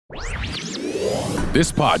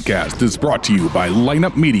This podcast is brought to you by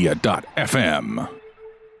lineupmedia.fm.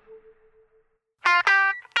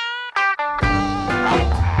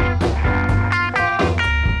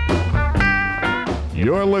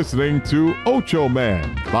 You're listening to Ocho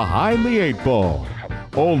Man, Behind the Eight Ball,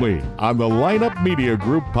 only on the Lineup Media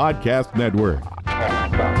Group Podcast Network.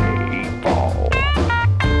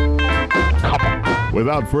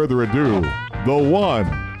 Without further ado, the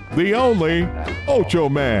one, the only Ocho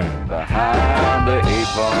Man. Behind the eight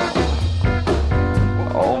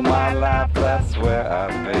ball. All my life, that's where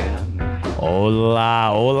I've been.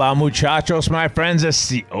 Hola muchachos, my friends. It's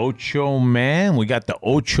the Ocho Man. We got the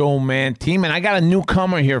Ocho Man team, and I got a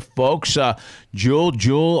newcomer here, folks.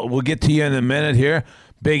 Jewel, we'll get to you in a minute here.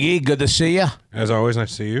 Big E, good to see you. As always, nice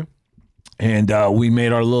to see you. And we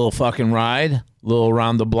made our little fucking ride, little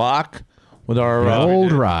around the block with our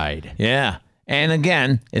old ride. Yeah. And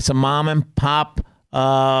again, it's a mom and pop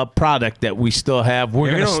product that we still have.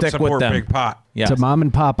 We're going to stick with them. Big Pot. Yes. It's a mom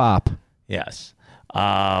and pop op. Yes.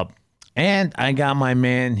 And I got my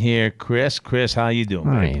man here, Chris. Chris, how you doing?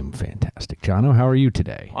 I am fantastic. Jono, how are you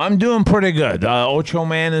today? I'm doing pretty good. Ocho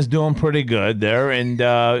Man is doing pretty good there, and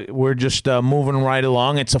we're just moving right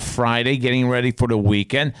along. It's a Friday, getting ready for the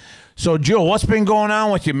weekend. So, Joe, what's been going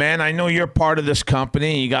on with you, man? I know you're part of this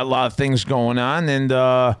company. You got a lot of things going on,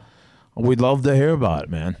 and we'd love to hear about it,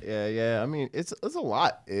 man. Yeah. I mean, it's a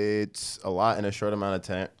lot. It's a lot in a short amount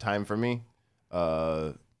of time for me.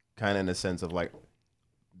 Kind of in the sense of like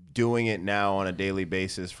doing it now on a daily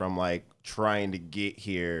basis from like trying to get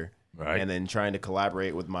here and then trying to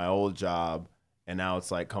collaborate with my old job. And now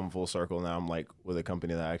it's like come full circle. Now I'm like with a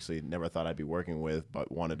company that I actually never thought I'd be working with,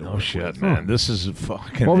 but wanted to work with. Man. This is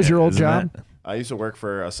fucking... What was your old job? I used to work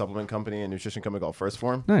for a supplement company, a nutrition company called First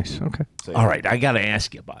Form. Nice. Okay. So, All right, I got to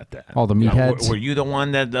ask you about that. All the meatheads? Were you the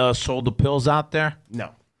one that sold the pills out there? No.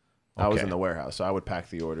 I was in the warehouse, so I would pack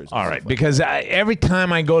the orders. All right, because every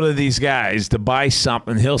time I go to these guys to buy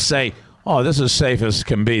something, he'll say, "Oh, this is safe as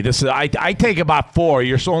can be." This is I take about 4.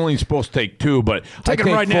 You're only supposed to take 2, but I take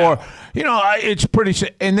right 4. Now. You know, it's pretty safe.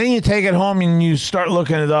 And then you take it home and you start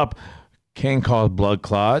looking it up. Can cause blood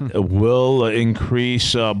clot. Will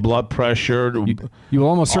increase blood pressure. You will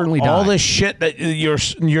almost certainly die. All this shit that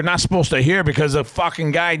you're not supposed to hear because the fucking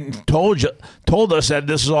guy told us that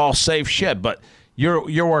this is all safe shit, but.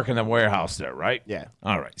 You're working the warehouse there, right? Yeah.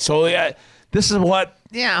 All right. So this is what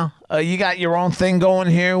you got your own thing going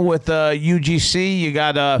here with UGC. You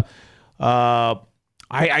got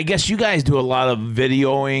I guess you guys do a lot of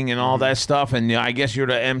videoing and all that stuff, and I guess you're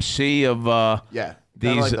the MC of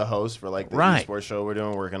these like the host for like the esports show we're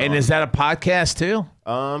doing working on. And is that a podcast too?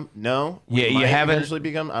 No. Yeah, you haven't eventually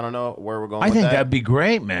become. I don't know where we're going. I think that'd be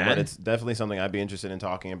great, man. But it's definitely something I'd be interested in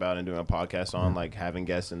talking about and doing a podcast on, like having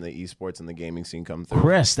guests in the esports and the gaming scene come through.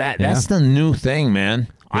 Chris, that's the new thing, man.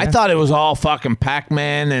 Yeah. I thought it was all fucking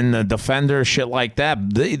Pac-Man and the Defender shit like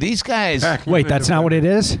that. These guys. Wait, that's not what it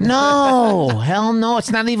is? No, hell no.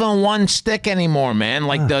 It's not even one stick anymore, man.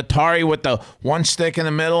 Like the Atari with the one stick in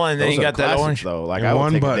the middle, and then you got that orange. Though, like I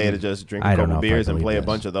would take a day to just drink a couple beers and play a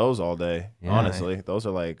bunch of those all day. Yeah. Honestly, those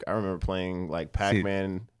are like I remember playing like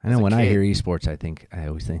Pac-Man. I know when I hear esports, I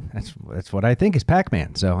always think that's what I think is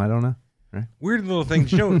Pac-Man. So I don't know. Right? Weird little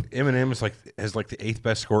things. You know, Eminem has the 8th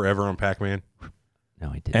best score ever on Pac-Man. No,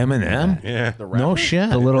 I didn't. Eminem? Yeah. No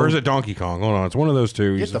shit. Or is it Donkey Kong? Hold on, it's one of those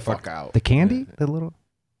two. Get the fuck out. The candy, the little.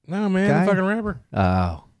 No man, guy? the fucking rapper.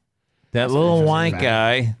 Oh, that little white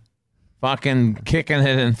guy. Fucking kicking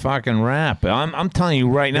it in fucking rap. I'm telling you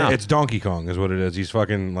right now. Yeah, it's Donkey Kong is what it is. He's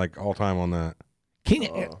fucking like all time on that.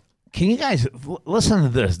 Can you guys listen to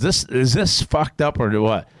this? Is this fucked up or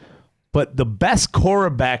what? But the best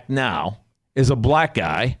quarterback now is a black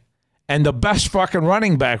guy, and the best fucking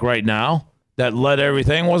running back right now that led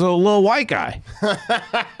everything was a little white guy.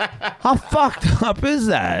 How fucked up is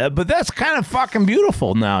that? But that's kind of fucking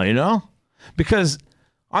beautiful now, you know? Because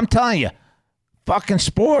I'm telling you, fucking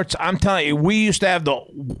sports, I'm telling you, we used to have the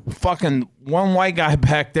fucking one white guy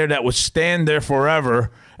back there that would stand there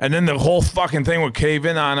forever, and then the whole fucking thing would cave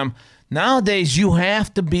in on him. Nowadays, you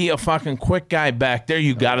have to be a fucking quick guy back there.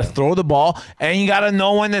 You got to throw the ball, and you got to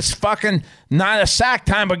know when it's fucking not a sack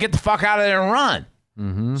time, but get the fuck out of there and run.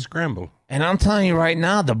 Mm-hmm. Scramble. And I'm telling you right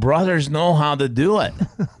now, the brothers know how to do it.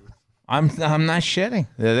 I'm not shitting.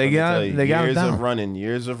 They got it down.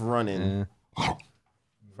 Years of running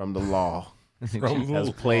from the law.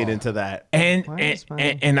 Has played into that.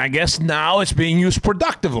 And I guess now it's being used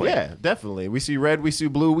productively. Yeah, definitely. We see red, we see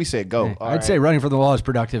blue, we say go. I'd say running for the law is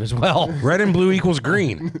productive as well. Red and blue equals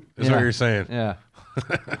green, is what you're saying. Yeah.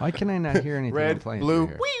 Why can I not hear anything? Red, blue,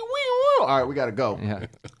 wee, wee, woo. All right, we got to go. Yeah.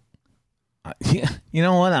 Yeah, you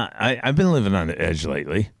know what? I've been living on the edge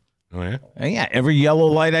lately. Oh yeah, Yeah, every yellow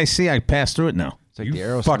light I see, I pass through it now. It's like you the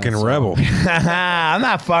Aerosmith fucking song. rebel. I'm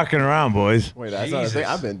not fucking around, boys. Wait, that's not a thing. Jesus.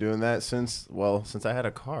 I've been doing that since I had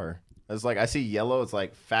a car. It's like I see yellow, it's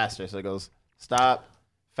like faster. So it goes stop,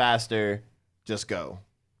 faster, just go.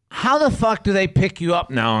 How the fuck do they pick you up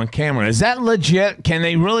now on camera? Is that legit? Can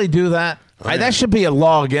they really do that? That should be a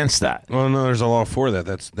law against that. Well, no, there's a law for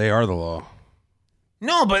that. They are the law.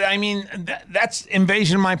 No, but I mean, that's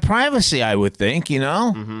invasion of my privacy, I would think, you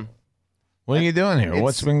know? Mm-hmm. What are you doing here?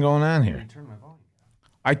 What's been going on here?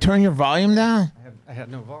 I turn your volume down? I had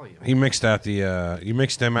no volume. He mixed out the. You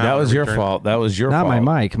mixed them out. That was your Return- fault. That was your Not fault.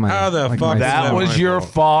 my mic. How the fuck? That my was your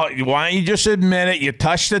fault? fault. Why don't you just admit it? You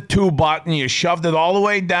touched the 2 button, you shoved it all the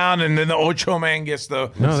way down, and then the Ocho Man gets the...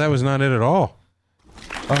 No, that was not it at all.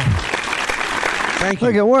 Thank you.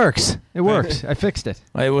 Look, it works. It worked. I fixed it.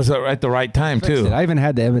 It was at the right time, Fixed too. it. I even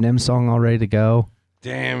had the Eminem song all ready to go.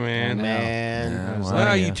 Damn, man. Man,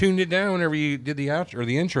 Well, you tuned it down whenever you did the outro or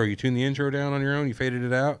the intro. You tuned the intro down on your own. You faded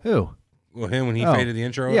it out. Who? Well, him when he Oh. faded the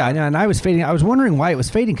intro. Yeah, I know, and I was fading. I was wondering why it was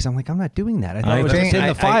fading because I'm like, I'm not doing that. I thought it was just in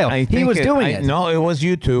the file. He think was doing it. No, it was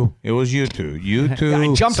you two. It was you two. You two. Yeah,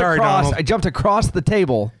 I jumped Sorry, across. Donald. I jumped across the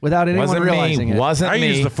table without anyone Wasn't realizing me. it. Wasn't I me.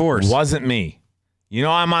 used the force. Wasn't me. You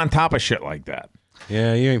know I'm on top of shit like that.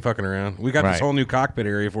 Yeah, you ain't fucking around. We got Right. this whole new cockpit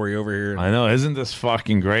area for you over here. I know. Isn't this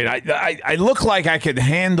fucking great? I look like I could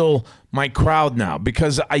handle my crowd now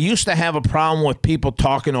because I used to have a problem with people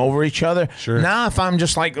talking over each other. Sure. Now if I'm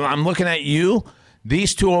just like, I'm looking at you,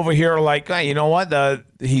 these two over here are like, hey, you know what?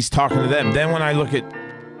 He's talking to them. Then when I look at,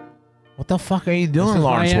 what the fuck are you doing,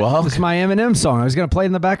 Lawrence Welk? It's my Eminem song. I was going to play it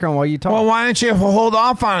in the background while you talk. Well, why don't you hold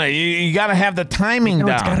off on it? You got to have the timing no,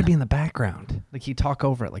 down. it's got to be in the background. Like you talk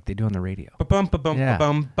over it like they do on the radio. Ba-bum, ba-bum, Yeah.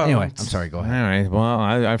 ba-bum, bum. Anyway, I'm sorry. Go All ahead. right. Well,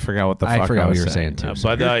 I forgot what the fuck I forgot what was you were saying, too.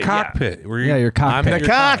 But Your yeah. cockpit. Were you, Yeah, your I'm cockpit. the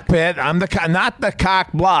cockpit. I'm the not the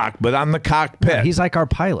cock block, but I'm the cockpit. He's like our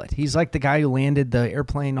pilot. He's like the guy who landed the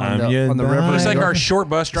airplane on I'm your the river. He's like in our Georgia. short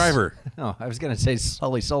bus driver. No, I was going to say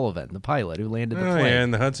Sully Sullivan, the pilot who landed the Oh, plane. yeah,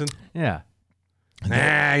 in the Hudson. Yeah.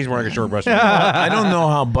 Nah, he's more like a short bus driver. I don't know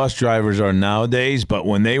how bus drivers are nowadays, but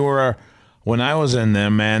when I was in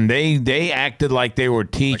them, man, they acted like they were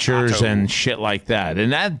teachers Otto. and shit like that,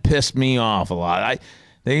 and that pissed me off a lot.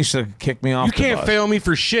 They used to kick me off. You the can't bus. fail me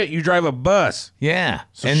for shit. You drive a bus. Yeah,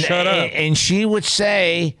 So shut up. And she would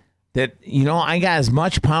say that, you know, I got as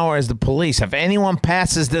much power as the police. If anyone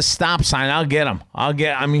passes this stop sign, I'll get them.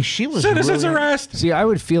 I mean, she was Citizens really, arrest. See, I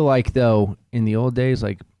would feel like, though, in the old days,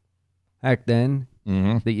 like back then,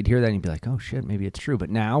 Mm-hmm. that you'd hear that and you'd be like, oh, shit, maybe it's true.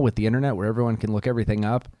 But now with the internet where everyone can look everything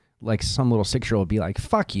up, like some little 6-year-old would be like,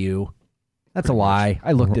 fuck you. That's a lie.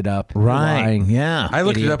 I looked it up. You're right. lying. Yeah. I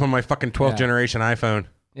looked Idiot. it up on my fucking 12th Yeah. generation iPhone.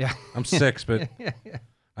 Yeah. I'm 6, but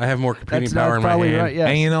I have more computing That's power in my probably hand. right. Yeah.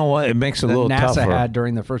 And you know what? It makes it a that little NASA tougher. had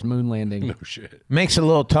during the first moon landing. No shit. Makes it a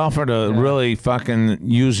little tougher to really fucking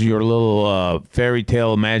use your little fairy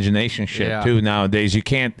tale imagination shit Yeah. too nowadays. You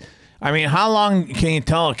can't. I mean, how long can you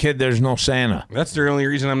tell a kid there's no Santa? That's the only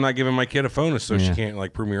reason I'm not giving my kid a phone is so she Yeah. can't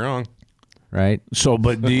like prove me wrong. Right? So,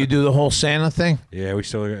 but do you do the whole Santa thing? Yeah, we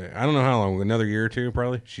still. I don't know how long. Another year or two,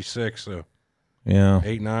 probably. She's 6, so Yeah.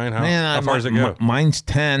 8, 9. How, Man, how far does it go? Mine's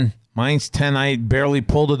 10. Mine's 10. I barely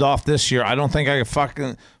pulled it off this year. I don't think I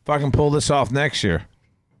can fucking pull this off next year.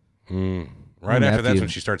 Right My after that's nephew. when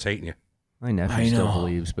she starts hating you. My nephew I still know.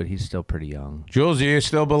 believes, but he's still pretty young. Jules, do you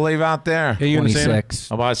still believe out there? Hey, you in the Santa? 26.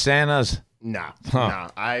 How about Santas? Nah, Huh. nah.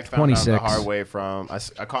 I found out the 26. hard way from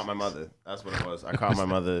I caught my mother. That's what it was. I caught my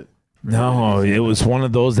mother. No, it was one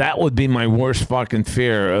of those. That would be my worst fucking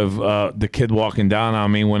fear of the kid walking down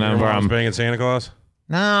on me whenever Your mom's I'm. banging Santa Claus?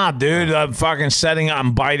 Nah, dude, I'm fucking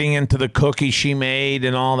I'm biting into the cookie she made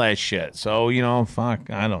and all that shit. So, you know, fuck,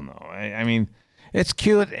 I don't know. I mean, it's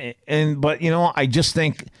cute, but, you know, I just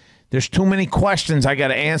think there's too many questions I got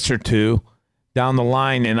to answer to down the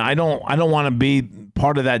line, and I don't want to be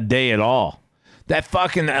part of that day at all. That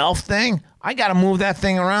fucking elf thing, I got to move that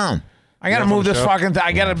thing around. I got to Elf on move the this Shelf? fucking thing.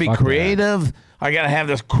 I got to be fuck that. creative. I got to have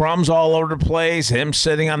this crumbs all over the place, him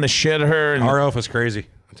sitting on the shitter. And, Our elf is crazy.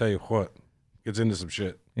 I'll tell you what. Gets into some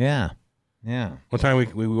shit. yeah. One time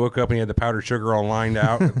we woke up and he had the powdered sugar all lined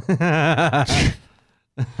out.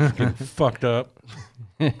 Getting fucked up.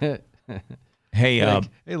 Hey,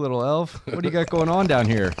 Hey, little elf. What do you got going on down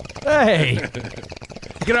here? Hey.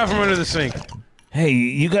 Get out from under the sink. hey,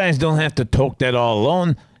 you guys don't have to toke that all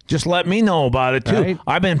alone. Just let me know about it, too. Right.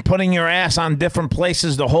 I've been putting your ass on different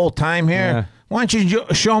places the whole time here. Yeah. Why don't you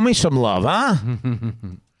show me some love, huh?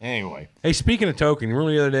 Anyway. Hey, speaking of token,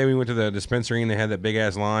 remember the other day we went to the dispensary and they had that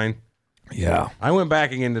big-ass line? Yeah. I went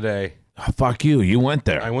back again today. Oh, fuck you. You went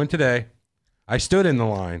there. I went today. I stood in the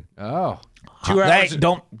line. Oh. 2 hours.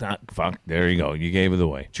 Fuck. There you go. You gave it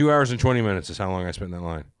away. 2 hours and 20 minutes is how long I spent in that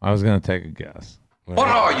line. I was gonna take a guess. What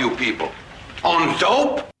are you people? On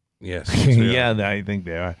dope? Yes. Yeah, I think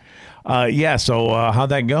they are. Yeah. So how'd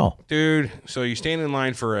that go? Dude, so you stand in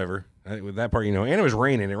line forever. With that part, and it was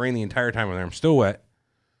raining. It rained the entire time I'm there. I'm still wet.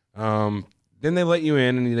 Then they let you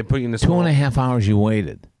in, and they put you in this 2.5 hours you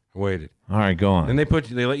waited. I waited. All right, go on. Then they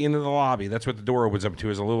let you into the lobby. That's what the door opens up to,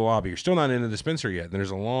 is a little lobby. You're still not in the dispenser yet. Then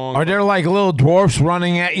there's a long. Are there like little dwarfs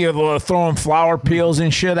running at you, throwing flower peels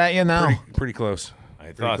and shit at you now? Pretty close.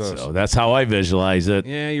 I thought so. That's how I visualize it.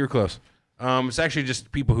 Yeah, you were close. It's actually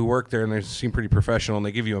just people who work there, and they seem pretty professional, and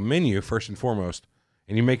they give you a menu first and foremost,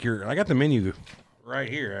 and you make I got the menu right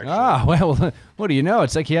here, actually. Ah, well, what do you know?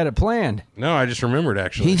 It's like he had it planned. No, I just remembered,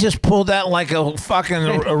 actually. He just pulled that like a fucking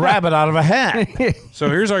a rabbit out of a hat. So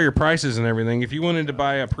here's all your prices and everything. If you wanted to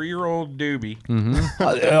buy a pre-rolled doobie.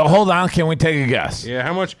 Hold on. Can we take a guess? Yeah,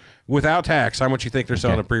 how much, without tax, how much you think they're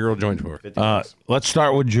selling a pre-rolled joint for? Let's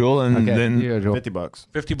start with Jewel and then $50.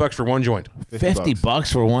 $50 for one joint.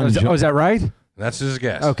 $50 for one. Oh, is that right? That's his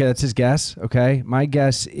guess. Okay, that's his guess. Okay, my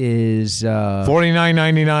guess is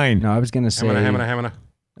 $49.99. No, I was gonna say Hamana.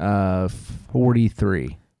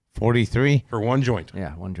 43. 43 for one joint.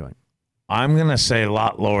 Yeah, one joint. I'm gonna say a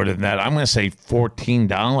lot lower than that. I'm gonna say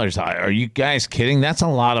 $14. Are you guys kidding? That's a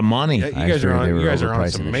lot of money. Yeah, you guys are on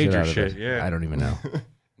some major shit. Yeah, I don't even know.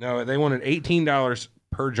 No, they wanted $18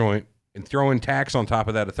 per joint. And throw in tax on top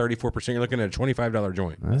of that, at 34%, you're looking at a $25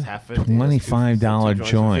 joint. That's half 50. $25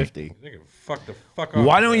 joint. Fuck the fuck off.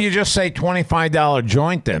 Why don't you just say $25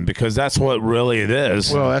 joint then? Because that's what really it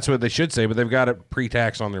is. Well, that's what they should say, but they've got it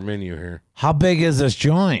pre-tax on their menu here. How big is this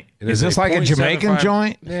joint? Is this like a Jamaican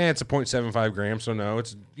joint? Yeah, it's a 0.75 grams, so no,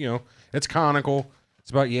 it's it's conical.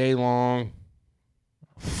 It's about yay long.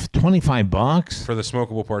 $25 for the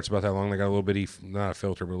smokable part's about that long. They got a little bitty, not a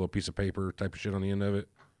filter, but a little piece of paper type of shit on the end of it.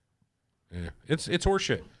 Yeah, it's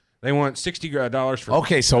horseshit. They want $60 for.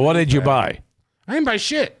 Okay, so what did you buy? I didn't buy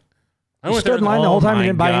shit. You stood in line the whole time and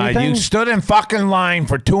didn't buy anything? You stood in fucking line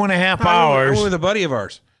for 2.5 hours. I went with a buddy of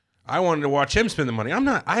ours. I wanted to watch him spend the money.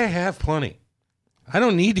 I have plenty. I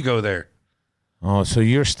don't need to go there. Oh, so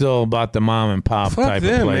you're still about the mom and pop Fuck type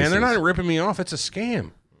them, of places. man. They're not ripping me off. It's a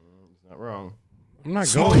scam. Not wrong. I'm not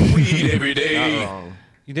Smoke going. weed every day. Not wrong.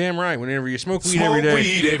 You damn right. Whenever you smoke weed Smoke every day,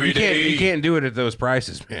 weed every day. You can't do it at those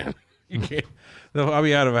prices, man. You can't. I'll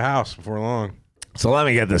be out of a house before long. So let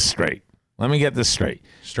me get this straight. Straighten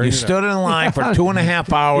You it stood up. in line for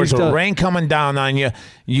 2.5 hours with rain coming down on you.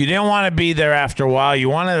 You didn't want to be there after a while. You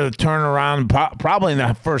wanted to turn around probably in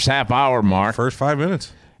the first half hour mark. First 5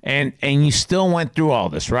 minutes. And you still went through all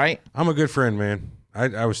this, right? I'm a good friend, man.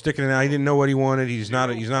 I was sticking it out. He didn't know what he wanted. He's not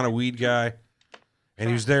a weed guy, and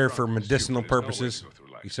he was there for medicinal purposes.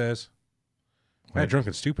 He says, "Fat, drunk,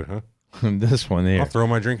 and stupid, huh?" This one here. I'll throw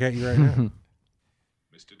my drink at you right now.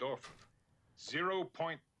 Mr. Dorfman,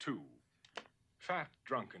 0.2. Fat,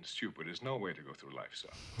 drunk, and stupid is no way to go through life,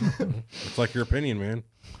 son. It's like your opinion, man.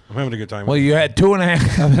 I'm having a good time. Well, you had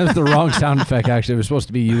 2.5. That's the wrong sound effect, actually. It was supposed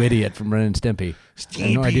to be "You Idiot" from Ren and Stimpy. I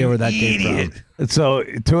have no idea where that came from. So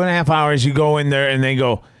 2.5 hours, you go in there, and they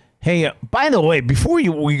go, "Hey, by the way, before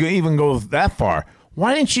we even go that far,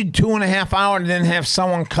 why didn't you 2.5 hours and then have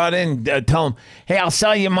someone cut in, tell them, hey, I'll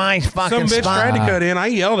sell you my fucking Some bitch spot." tried to cut in. I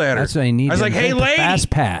yelled at her. That's what they need. I was to like, "Hey, invent the lady, fast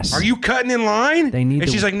pass. are you cutting in line?" They need and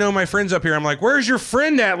to- she's like, "No, my friend's up here." I'm like, "Where's your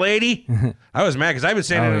friend at, lady?" I was mad because I've been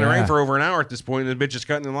standing Oh, in the rain yeah. for over an hour at this point, and the bitch is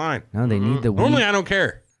cutting in line. No, they need the weed. Normally, I don't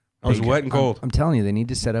care. I was wet and cold. I'm telling you, they need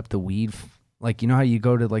to set up the weed. Like, you know how you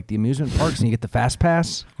go to like the amusement parks and you get the fast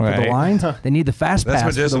pass for the Right. lines? They need the fast That's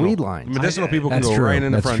pass for the medicinal. weed lines. Medicinal people can That's go true. right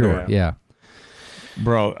in the That's front true. door. Yeah.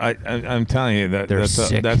 Bro, I'm telling you They're that's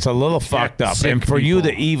sick. that's a little fucked up. sick And for you to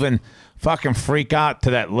people. even fucking freak out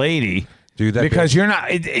to that lady, Dude, that because bitch- you're not.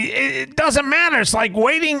 It doesn't matter. It's like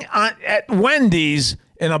waiting at Wendy's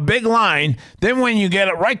in a big line. Then when you get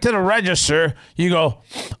it right to the register, you go,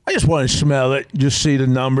 "I just want to smell it, just see the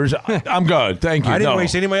numbers. I'm good, thank you." I didn't No.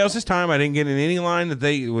 waste anybody else's time. I didn't get in any line that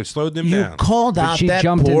they would slowed them You down. called But out she that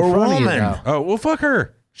jumped in poor front of you, woman. though. Oh, well, fuck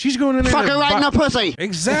her. She's going in there. Fuck her right in the pussy.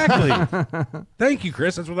 Exactly. Thank you,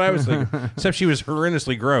 Chris. That's what I was thinking. Except she was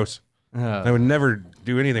horrendously gross. I would never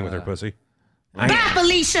do anything with her pussy. Bye,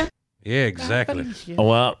 Felicia. Yeah, exactly.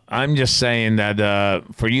 Well, I'm just saying that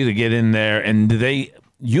for you to get in there, and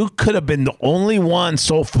you could have been the only one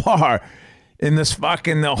so far in this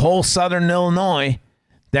fucking the whole Southern Illinois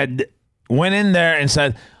that went in there and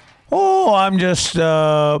said, "Oh, I'm just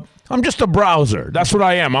a browser. That's what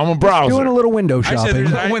I am. I'm a browser." Doing a little window I said, shopping.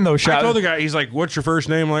 there's- Window I shop. told the guy, he's like, "What's your first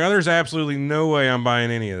name?" I'm like, "Oh, there's absolutely no way I'm buying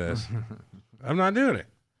any of this. I'm not doing it."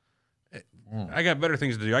 I got better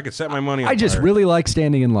things to do. I could set my money on I just fire. really like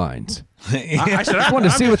standing in lines. I said, I just wanted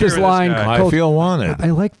to see what this line. I feel wanted. I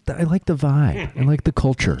like the vibe. I like the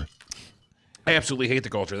culture. I absolutely hate the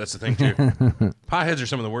culture. That's the thing, too. Potheads are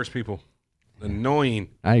some of the worst people. Annoying.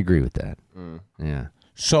 I agree with that. Yeah.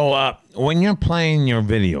 So when you're playing your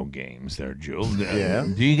video games there, Jules, Yeah.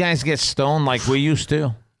 do you guys get stoned like we used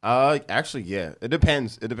to? Actually, yeah. It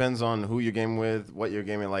depends. It depends on who you're gaming with, what you're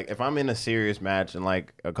gaming. Like, if I'm in a serious match and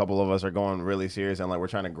like a couple of us are going really serious and like we're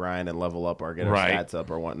trying to grind and level up or get our Right. stats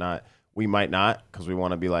up or whatnot, we might not because we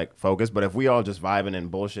want to be like focused. But if we all just vibing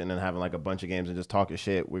and bullshitting and having like a bunch of games and just talking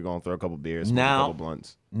shit, we're gonna throw a couple beers, smoke a couple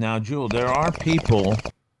blunts. Now, Jewel, there are people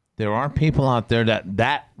out there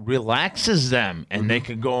that relaxes them, and they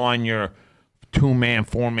could go on your 2-man,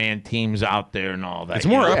 4-man teams out there and all that. It's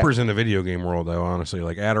more uppers in the video game world, though, honestly.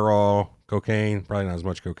 Like Adderall, cocaine. Probably not as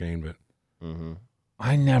much cocaine, but...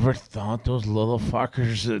 I never thought those little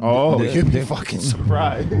fuckers... You'd be fucking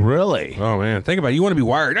surprised. Really? Oh, man. Think about it. You want to be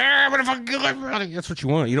wired. I'm going to fucking kill everybody. That's what you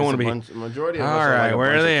want. You don't want to be... Majority of us All are right, like a where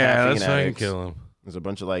are bunch of they at? caffeine Let's fucking addicts. kill them. There's a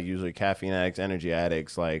bunch of like usually caffeine addicts, energy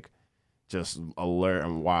addicts, like just alert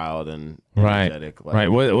and wild and energetic. Like, Right.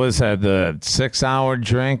 What was that? The 6-hour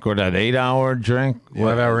drink or that 8-hour drink?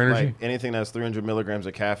 5-hour energy? Like anything that's 300 milligrams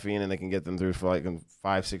of caffeine, and they can get them through for like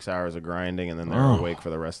 5-6 hours of grinding, and then they're awake for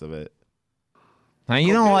the rest of it. Now,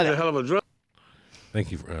 you know what? Cocaine's a hell of a drug.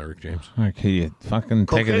 Thank you, Rick James. Okay, you fucking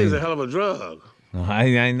take it Cocaine's easy. a hell of a drug.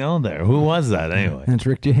 I know there. Who was that anyway? It's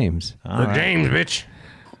Rick James. All right. James, bitch.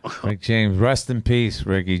 Rick James. Rest in peace,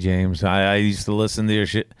 Ricky James. I used to listen to your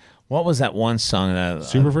shit. What was that one song? That,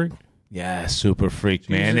 Super Freak? Yeah, Super Freak,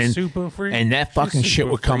 man. She's a And, super freak. and that fucking She's shit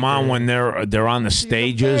super would come freak, on man. when they're on the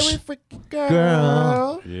stages.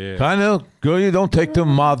 Girl. Yeah. Kind of girl, you don't take the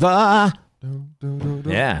mother.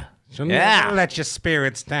 Yeah. Yeah. Let your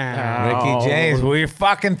spirits down. Ricky James, we're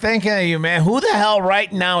fucking thinking of you, man. Who the hell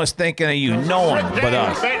right now is thinking of you? No one but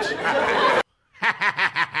us.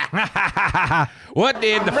 What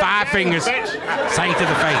did the 5 fingers say to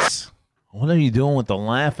the face? What are you doing with the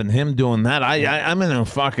laugh and him doing that? I'm in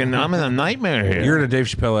a nightmare here. You're in a Dave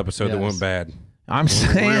Chappelle episode that went bad. I'm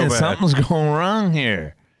saying real bad. something's going wrong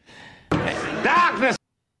here. Darkness!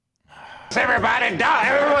 Everybody,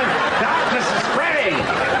 darkness is spreading!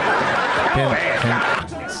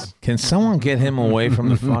 Can someone get him away from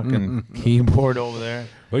the fucking keyboard over there?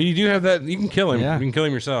 Well, you do have that. You can kill him. Yeah. You can kill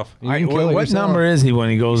him yourself. What number is he when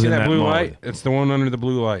he goes See in that that blue mode? light? It's the one under the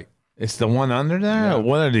blue light. It's the one under there? Or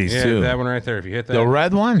what are these Yeah, two? that one right there. If you hit that. The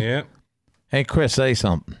red one? Yeah. Hey, Chris, say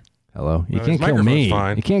something. Hello. You No, can't his kill me. microphone's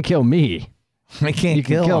fine. You can't kill me. I can't You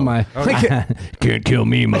can kill kill him. my. Can't kill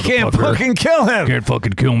me, motherfucker. I can't fucking kill him. Can't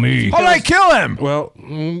fucking kill me. All right, kill him. Well,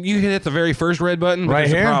 you hit the very first red button. But Right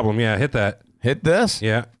there's here? a problem. Yeah, hit that. Hit this?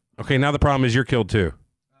 Yeah. Okay, now the problem is you're killed too.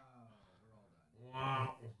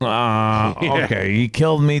 Okay, he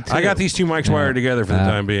killed me too. I got these two mics wired together for the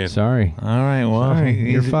time being. Sorry. All right, well,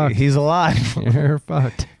 Sorry, you're fucked. He's alive. You're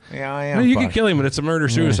fucked. Yeah, I No, am. you can fucked. kill him, but it's a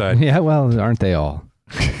murder-suicide. Yeah, well, aren't they all?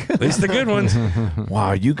 At least the good ones.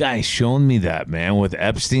 Wow, you guys shown me that, man, with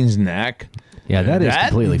Epstein's neck. Yeah, that is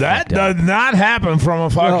completely That fucked up. does not happen from a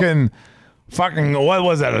fucking what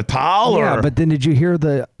was that, a towel Yeah, or? but then did you hear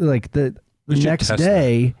the should next test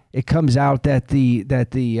day it comes out that the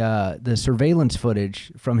surveillance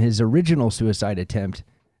footage from his original suicide attempt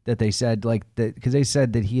that they said because they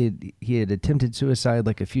said that he had attempted suicide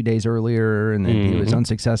like a few days earlier and then he was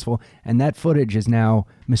unsuccessful, and that footage is now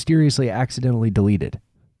mysteriously accidentally deleted.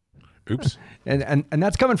 Oops. And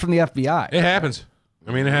that's coming from the FBI. It happens.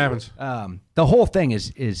 I mean, it happens. The whole thing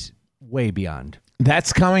is way beyond.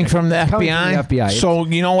 That's coming from the Coming FBI. from the FBI. So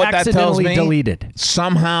you know what that tells Accidentally me? deleted.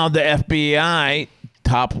 Somehow the FBI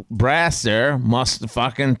top brass there must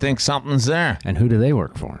fucking think something's there. And who do they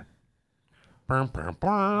work for?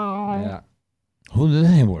 Yeah. Who do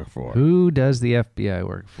they work for? Who does the FBI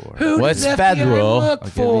work for? What's federal? I'll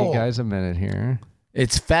give you guys a minute here.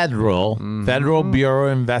 It's federal, Federal Bureau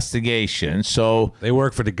of Investigation. So They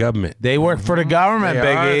work for the government. they work for the government,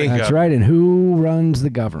 They are Biggie. the That's right. And who runs the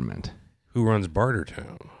government? Who runs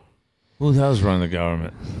Bartertown? Who does run the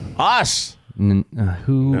government? Us. Who?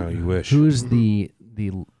 No, you wish. Who's the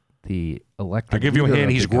elected? I'll give you a leader hint.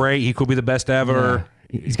 of He's the great. He could be the best ever.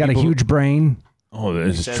 He's got a huge brain. Oh,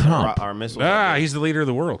 this is Says Trump. Our missiles. He's the leader of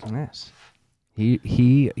the world. Yes.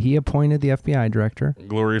 He appointed the FBI director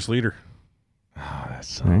Glorious leader.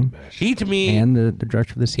 right? He, to me, and the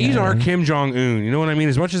director of the CIA. he's our Kim Jong-un. You know what I mean?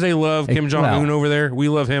 As much as they love Kim Jong-un over there, we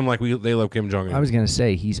love him like they love Kim Jong-un. I was going to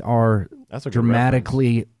say he's our That's a good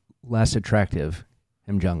dramatically less attractive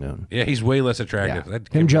Kim Jong Un. Yeah, he's way less attractive. Yeah. That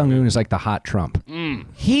Kim Jong Un is like the hot Trump.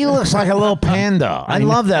 He looks like a little panda. I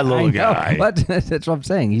love that little guy. But that's what I'm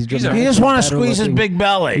saying. He He just want to squeeze his big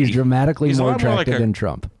belly. He's dramatically He's a more lot more like attractive a- than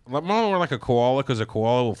Trump. More like a koala, because a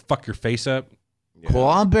koala will fuck your face up.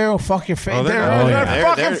 Koala bear will fuck your face. Oh, they're they're-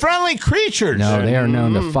 fucking they're- friendly creatures. No, they are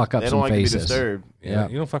known to fuck up They some don't like to be faces. disturbed. Yeah,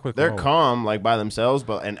 you don't fuck with They're koalas. calm, like by themselves,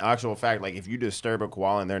 but in actual fact, like if you disturb a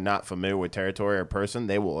koala and they're not familiar with territory or person,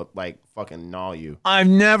 they will like fucking gnaw you. I've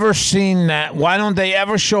never seen that. Why don't they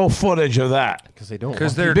ever show footage of that? Because they don't.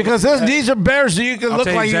 Because they're Because these are bears that you can I'll look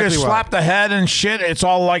tell you like you exactly just why. slap the head and shit. It's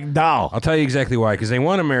all like doll. I'll tell you exactly why. Because they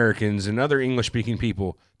want Americans and other English-speaking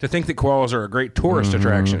people to think that koalas are a great tourist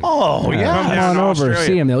attraction. Oh, yeah. Come Come down on to over, Australia.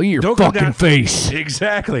 see him. They'll eat your Don't go fucking down- face.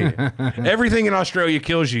 Exactly. Everything in Australia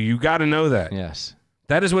kills you. You got to know that. Yes.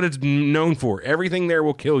 That is what it's known for. Everything there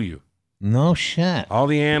will kill you. No shit. All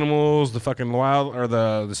the animals, the fucking wild, or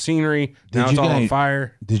the scenery. Now Did it's you all on guys-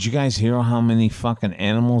 fire. Did you guys hear how many fucking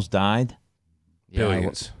animals died?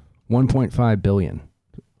 Billions. 1.5 billion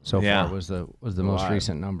so Yeah. far was the most Wow.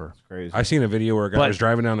 recent number. Crazy. I seen a video where a guy But- was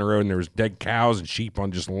driving down the road and there was dead cows and sheep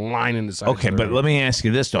on just lining the side. Okay, but let me ask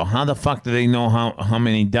you this though: how the fuck do they know how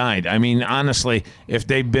many died? I mean, honestly, if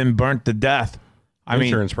they've been burnt to death, I mean,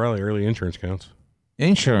 insurance, probably early insurance counts.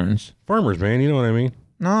 insurance. Farmers, man, you know what I mean.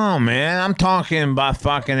 No, man, I'm talking about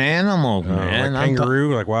fucking animals, man. Like I'm ta-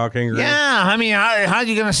 kangaroo, like wild kangaroo. Yeah, I mean, how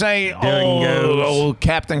you gonna say, Dingos.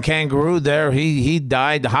 Captain Kangaroo there, he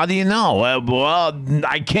died? How do you know? Well,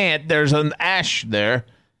 I can't. There's an ash there.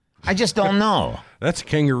 I just don't know. That's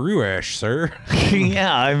kangaroo ash, sir.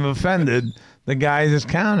 Yeah, I'm offended. The guy is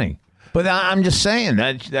counting, but I'm just saying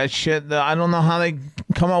that shit. I don't know how they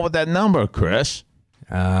come up with that number, Chris.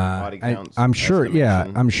 Body counts, I'm sure. Yeah,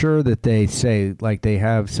 estimation. I'm sure that they say like they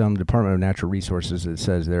have some Department of Natural Resources that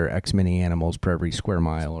says there are X many animals per every square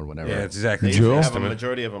mile or whatever. Yeah, it's exactly. They the usually have a estimate.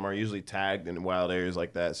 majority of them are usually tagged in wild areas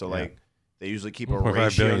like that. So like they usually keep a 1.5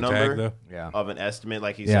 ratio billion number tag, though. Yeah. of an estimate,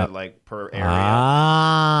 like he Yeah. said, like per area.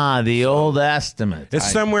 Ah, the old estimate.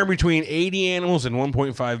 It's somewhere between 80 animals and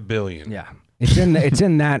 1.5 billion. Yeah. It's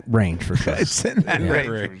in that range for sure. It's in that range.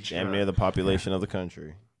 Right. Damn near the population of the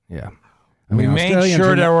country. Yeah. We made Australians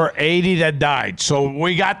sure are there not- were 80 that died, so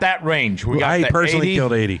we got that range. We got I the personally 80.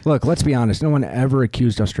 killed 80. Look, let's be honest. No one ever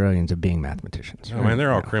accused Australians of being mathematicians. Oh man,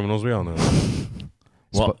 they're all criminals. We all know.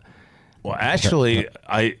 Well, actually,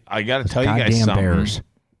 I got to tell you guys Goddamn something. bears.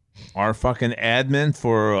 Our fucking admin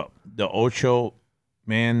for the Ocho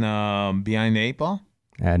man behind the 8 ball.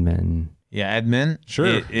 Admin. Yeah, admin. Sure.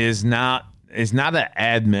 It is not an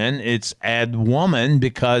admin. It's ad woman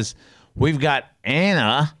because we've got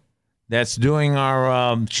Anna that's doing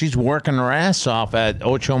our. She's working her ass off at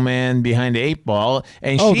Ocho Man behind the 8 ball,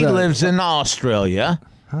 and Oh, she the- lives in Australia.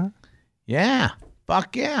 Huh? Yeah.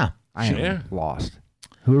 Fuck yeah. I am Yeah. lost.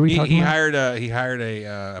 Who are we talking He about? hired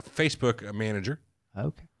a Facebook manager.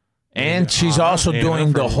 Okay. And she's also Anna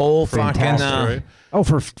doing the from- whole from fucking. Australia. Oh,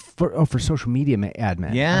 for social media admin. I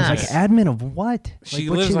was Yes. like, admin of what? She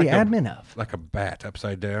what's lives she like the a- admin of? Like a bat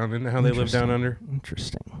upside down. Isn't that how they live down under?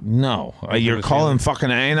 Interesting. No, you're gonna say calling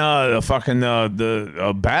fucking Anna a fucking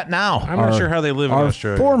the bat now. I'm not sure how they live in Our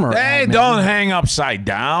Australia. former Hey, admin- don't hang upside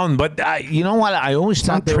down. But you know what? I always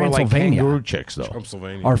thought not they were like Transylvania. kangaroo chicks, though.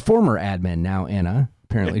 Pennsylvania. Our former admin now, Anna.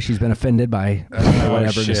 Apparently, she's been offended by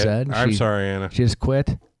whatever shit. they said. I'm She- sorry, Anna. She just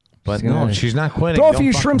quit. But She's no, gonna- she's not quitting. Throw a Don't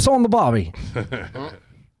few fucking- shrimps on the bobby.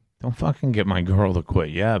 Don't fucking get my girl to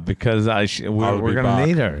quit. Yeah, because I'll we're be gonna back.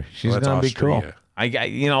 need her. She's Well, that's gonna be cool. Austria. I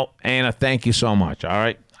got Anna. Thank you so much. All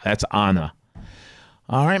right, that's Anna.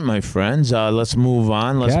 All right, my friends. Let's move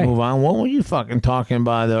on. Okay. What were you fucking talking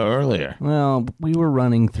about earlier? Well, we were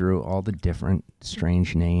running through all the different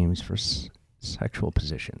strange names for sexual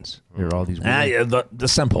positions. There are all these weird Yeah, the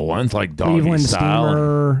simple ones like doggy Cleveland style,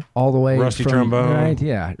 Steamer, all the way Rusty from, trombone. Right?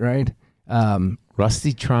 Yeah, right.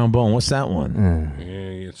 rusty trombone. What's that one? Yeah,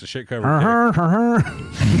 it's a shit cover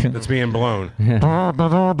dick that's being blown.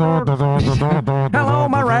 Hello,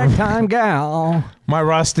 my ragtime gal. My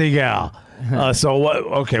rusty gal. So what?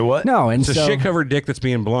 Okay, what? No, and It's a so shit covered dick that's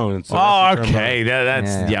being blown. It's a Oh, rusty okay. trombone.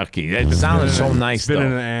 That's Yeah. yucky. That sounded so nice, Spinning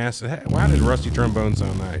though. an ass. Why does rusty trombone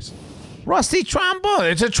sound nice? Rusty trombone.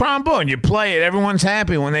 It's a trombone. You play it. Everyone's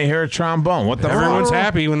happy when they hear a trombone. What the Everyone's fuck?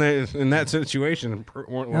 happy when they in that situation.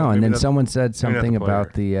 no, and then someone said something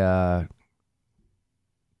about the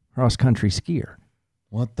cross country skier.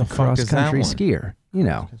 What the fuck Cross is that country one? skier. You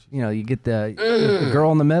know, you get the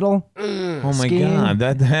girl in the middle. Oh my skiing. god,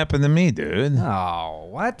 that happened to me, dude. Oh,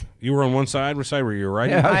 what? You were on one side. What side were you? Right?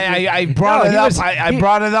 Yeah. I brought No, it he up. was- I he-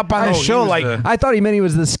 brought it up on the he show. was Like, the- I thought he meant he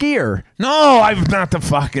was the skier. no, I'm not the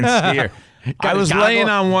fucking skier. I his was goggle- laying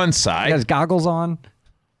on one He side. has goggles on.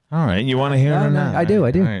 All right, you want to hear it or not? I do.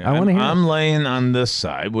 All right, I want to hear. I'm laying on this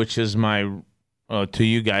side, which is my, to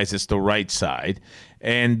you guys, it's the right side.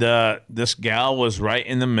 And this gal was right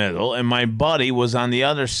in the middle, and my buddy was on the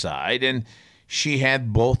other side, and she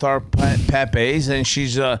had both our Pepes, and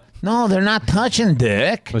she's, no, they're not touching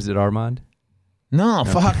Dick. Was it Armand? No,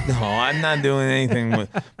 fuck no. I'm not doing anything with.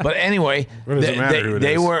 But anyway, What does it matter who it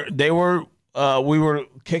they is? were. We were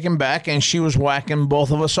kicking back, and she was whacking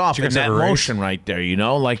both of us off You in guys that have a race? motion right there. You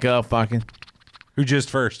know, like fucking. Who jizzed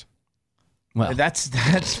first? Well, That's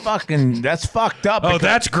fucked up. Oh, because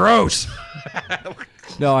that's gross.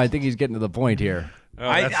 no, I think he's getting to the point here.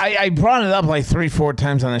 I brought it up like 3-4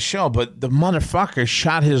 times on the show, but the motherfucker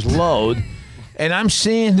shot his load. And I'm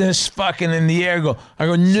seeing this fucking in the air go. I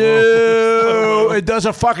go, no. It does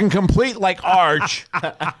a fucking complete like arch.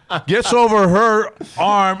 Gets over her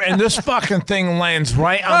arm, and this fucking thing lands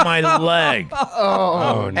right on my leg.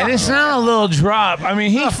 Oh, no. And it's not a little drop. I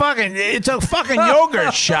mean, it's a fucking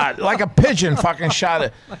yogurt shot, like a pigeon fucking shot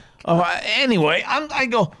it. Anyway,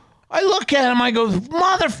 I look at him, I go,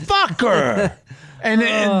 motherfucker.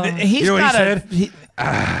 And he's You know what got he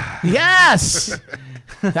said? Yes.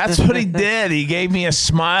 That's what he did. He gave me a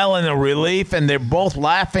smile and a relief, and they're both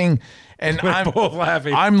laughing. And I'm both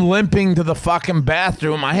laughing. I'm limping to the fucking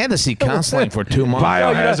bathroom. I had to see counseling for 2 months.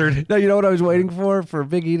 Biohazard. No, you know what I was waiting for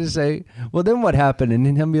Big E to say? Well, then what happened? And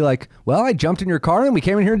then him be like, well, I jumped in your car and we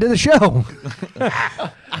came in here and did the show.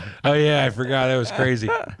 Oh, yeah, I forgot. That was crazy.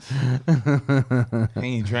 And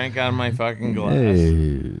he drank out of my fucking glass.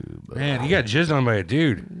 Man, you got jizzed on by a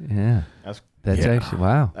dude. Yeah. That's actually,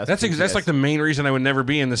 wow. That's like the main reason I would never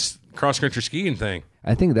be in this cross-country skiing thing.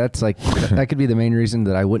 I think that's like, that could be the main reason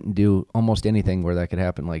that I wouldn't do almost anything where that could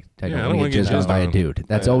happen. Like, I don't want to get jizzed by a dude.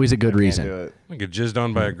 That's always a good reason. I get jizzed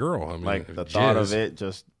on by a girl. I mean, Like the thought of it,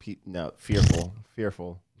 just fearful.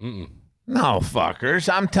 No,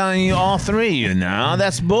 fuckers. I'm telling you, all three of you now.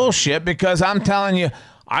 That's bullshit because I'm telling you,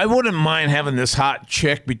 I wouldn't mind having this hot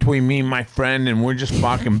chick between me and my friend, and we're just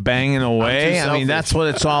fucking banging away. I mean, that's what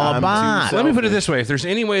it's all about. Let me put it this way. If there's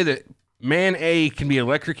any way that man A can be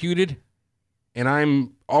electrocuted and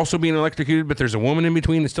I'm also being electrocuted, but there's a woman in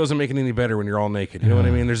between, it still doesn't make it any better when you're all naked. You know what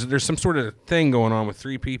I mean? There's some sort of thing going on with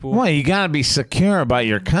three people. Well, you got to be secure about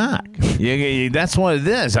your cock. That's what it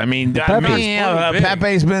is. I mean,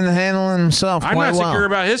 Pepe's been handling himself I'm quite not secure well.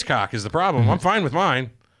 about his cock is the problem. I'm fine with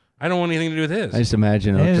mine. I don't want anything to do with his. I just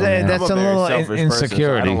imagine. That's I'm a little very selfish insecurity. person,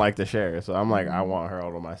 so I don't like to share, so I'm like, I want her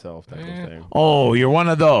all to myself type of thing. Oh, you're one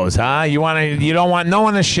of those, huh? You don't want no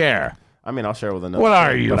one to share. I mean, I'll share with another. What are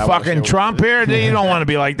friend, you, but I won't share fucking with Trump here? You don't want to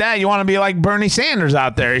be like that. You want to be like Bernie Sanders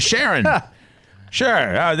out there sharing. Sure.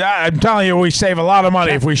 I'm telling you, we save a lot of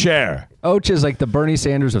money if we share. Oach is like the Bernie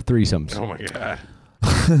Sanders of threesomes. Oh, my God.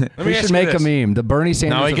 We should make a meme. The Bernie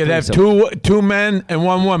Sanders Now I of could have threesomes. two men and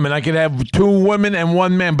one woman. I could have 2 women and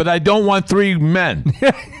 1 man, but I don't want 3 men.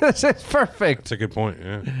 This is perfect. That's a good point,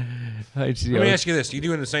 yeah. Let Let me ask you this. You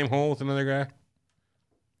do in the same hole with another guy?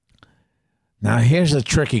 Now here's a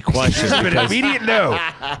tricky question. An immediate no.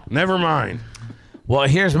 Never mind. Well,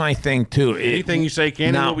 here's my thing too. Anything you say can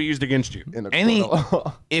and now- will be used against you.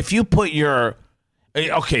 If you put your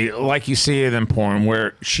like you see it in porn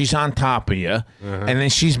where she's on top of you and then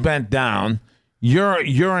she's bent down,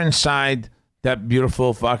 you're inside that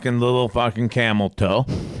beautiful fucking little fucking camel toe,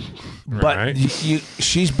 but Right.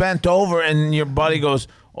 she's bent over and your buddy goes,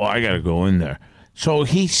 oh, I gotta go in there, so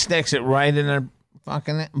he sticks it right in her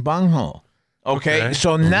fucking bunghole. Okay,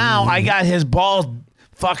 so now I got his balls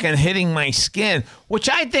fucking hitting my skin, which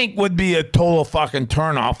I think would be a total fucking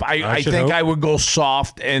turnoff. I think hope. I would go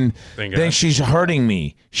soft, and Thank then God. she's hurting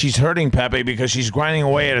me. She's hurting Pepe because she's grinding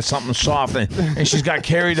away at something soft, and she's got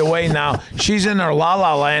carried away now. She's in her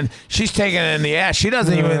la-la land. She's taking it in the ass. She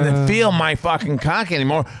doesn't even feel my fucking cock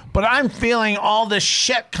anymore, but I'm feeling all this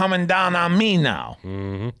shit coming down on me now.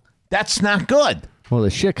 Mm-hmm. That's not good. Well, the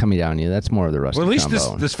shit coming down you, that's more of the rustic Well, at least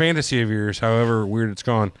combo. this fantasy of yours, however weird it's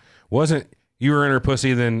gone, wasn't you were in her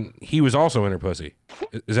pussy, then he was also in her pussy.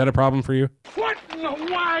 Is that a problem for you? What in the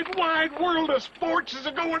wide, wide world of sports is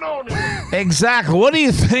going on here? Exactly. What do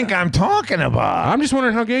you think I'm talking about? I'm just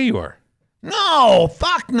wondering how gay you are. No,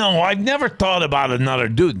 fuck no. I've never thought about another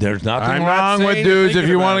dude. There's nothing I'm not wrong with saying dudes. you're If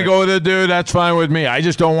you thinking want to about go with a dude, that's fine with me. I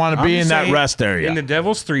just don't want to be in that rest area. In the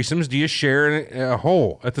devil's threesomes, do you share a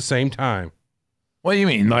hole at the same time? What do you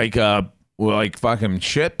mean? Like fucking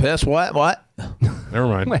shit, piss, what? Never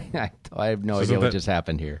mind. I have no This idea isn't what that- just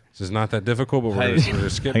happened here. This is not that difficult, but we're going to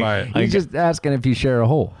skip by it. He's just asking if you share a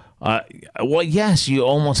hole. Well, yes, you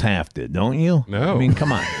almost have to, don't you? No. I mean,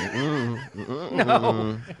 come on.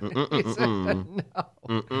 No.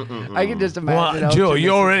 I can just imagine. Well, Joe, you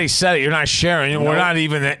already said it. You're not sharing. We're not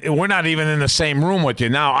even in the same room with you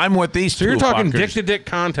now. I'm with these two. So you're talking fuckers. dick-to-dick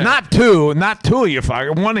contact. Not two of you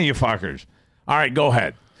fuckers. One of you fuckers. All right, go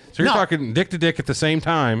ahead. So you're talking dick-to-dick at the same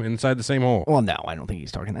time inside the same hole. Well, no, I don't think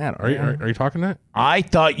he's talking that. Are you talking that? I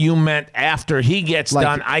thought you meant after he gets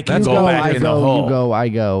done, I can you go back I in the go, hole. You go, I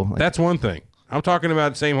go. Like, That's one thing. I'm talking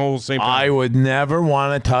about same holes, same time. I would never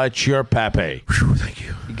want to touch your Pepe. Thank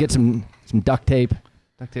you. you get some duct tape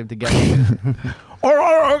together.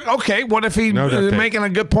 Or okay, what if he No duct tape. making a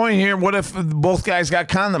good point here? What if both guys got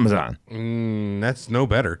condoms on? That's no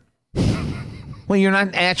better. Well, you're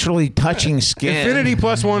not actually touching skin. Infinity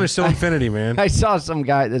plus one is still infinity, man. I saw some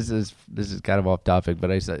guy. This is kind of off topic, but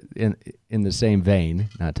I said in the same vein,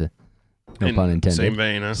 not to no pun intended. Same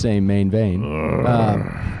vein, huh? Same main vein.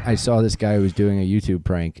 I saw this guy who was doing a YouTube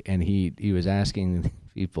prank, and he was asking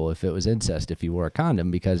people if it was incest if he wore a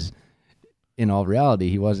condom, because in all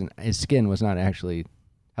reality, his skin was not actually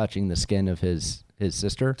touching the skin of his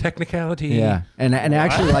sister. Technicality. Yeah, and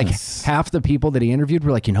actually, like half the people that he interviewed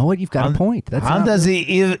were like, you know what, you've got a point. How does he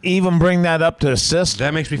even bring that up to his sister?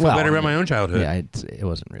 That makes me feel better about my own childhood. Yeah, it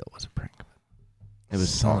wasn't real. It was a prank. It was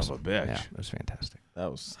Son awesome. of a bitch. Yeah, it was fantastic. That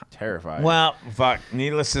was terrifying. Well, fuck.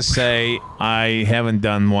 Needless to say, I haven't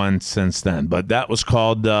done one since then. But that was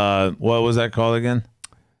called what was that called again?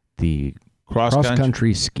 The Cross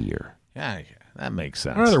country skier. Yeah, that makes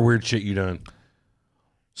sense. What other weird shit you done?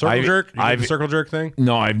 Circle jerk? You did the circle jerk thing?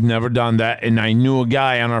 No, I've never done that. And I knew a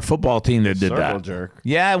guy on our football team that did Circle that. jerk.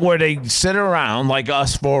 Yeah, where they sit around like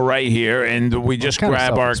us four right here, and we just kind of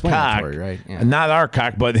grab our cock. self-explanatory, right? Yeah. Not our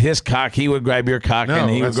cock, but his cock. He would grab your cock, No, and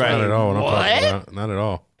he would that's grab not at all. What I'm talking What? about. Not at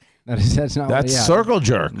all. That's not. That's yeah. circle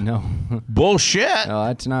jerk. No, Bullshit. no,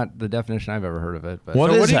 that's not the definition I've ever heard of it. But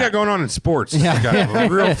What So is what do you that? got going on in sports? Yeah. This guy,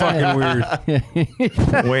 real fucking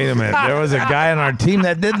weird. Wait a minute. There was a guy on our team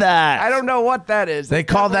that did that. I don't know what that is. They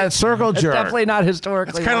called that circle It's jerk. definitely not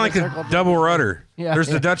historically. It's kind of like a double rudder. Yeah. There's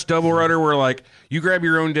the Dutch double rudder where like you grab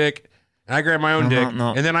your own dick and I grab my own dick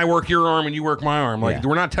no. and then I work your arm and you work my arm. Like Yeah.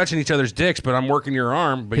 we're not touching each other's dicks, but I'm working your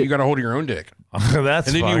arm, but you got to hold your own dick. That's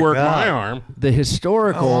And then you fucked work up. my arm. The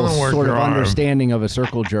historical I wanna work sort of your arm. understanding of a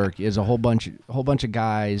circle jerk is a whole bunch of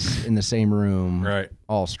guys in the same room, Right.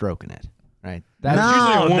 all stroking it. Right.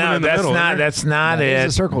 usually a woman in the that's middle, not. isn't there? That's not That it.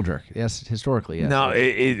 is a circle jerk. Yes, historically. Yes.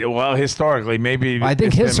 No, well, historically, maybe. I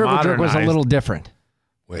think it's his been circle jerk was a modernized. little different.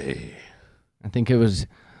 Wait. I think it was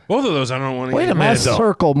Both of those I don't want to Wait a eat. minute, less though.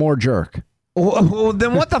 circle, more jerk. Well,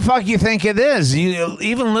 then what the fuck you think it is? You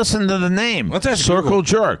even listen to the name. Let's ask Circle Google.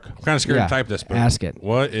 jerk. I'm kind of scared Yeah. to type this, but Ask it.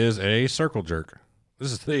 What is a circle jerk?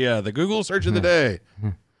 This is the Google search of the day.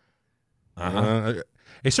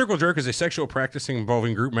 A circle jerk is a sexual practice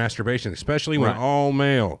involving group masturbation, especially when Right. all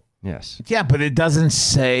male. Yes. Yeah, but it doesn't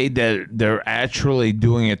say that they're actually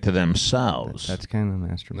doing it to themselves. That's kind of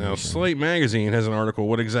masturbation. Now, Slate Magazine has an article,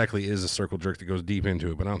 what exactly is a circle jerk, that goes deep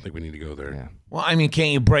into it, but I don't think we need to go there. Yeah. Well, I mean,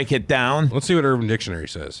 can't you break it down? Let's see what Urban Dictionary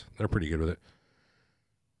says. They're pretty good with it.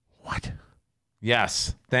 What?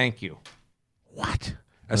 Yes. Thank you. What?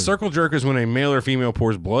 A circle jerk is when a male or female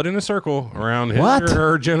pours blood in a circle around his What? or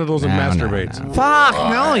her genitals and No, no, masturbates. no. Fuck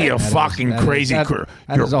no, you That is- fucking that is- crazy. that- cr-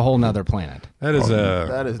 that is a whole nother planet. That is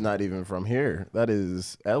That is not even from here. That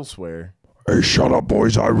is elsewhere. Hey, shut up,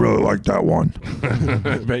 boys. I really like that one.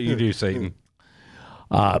 I bet you do, Satan.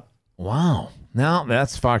 Wow. No,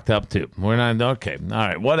 that's fucked up too. We're not okay. All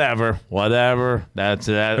right, whatever. That's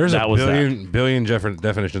that. There's that a was that. billion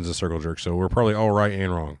definitions of circle jerk, so we're probably all right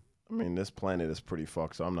and wrong. I mean, this planet is pretty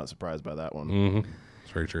fucked, so I'm not surprised by that one. Mm-hmm.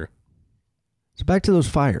 It's very true. So back to those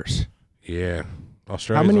fires. Yeah.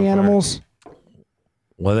 Australia's How many on fire. animals?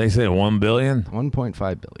 What they say? 1 billion? 1.5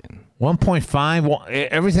 billion. 1.5.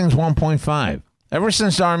 Everything's 1.5. Ever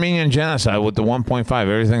since the Armenian genocide with the 1.5,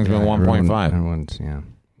 everything's been 1.5. Everyone's, yeah.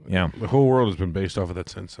 Yeah. The whole world has been based off of that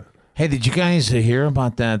since then. Hey, did you guys hear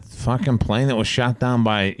about that fucking plane that was shot down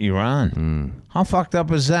by Iran? How fucked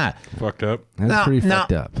up is that? Fucked up. That's pretty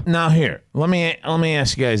fucked up. Now here, let me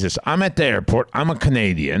ask you guys this. I'm at the airport. I'm a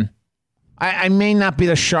Canadian. I may not be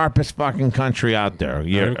the sharpest fucking country out there.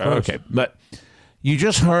 even close. Okay, but you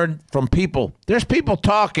just heard from people. There's people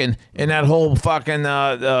talking in that whole fucking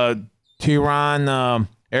Tehran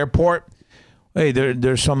airport. Hey,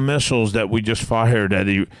 there's some missiles that we just fired at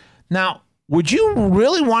you. Now, would you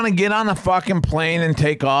really want to get on a fucking plane and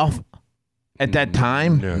take off at that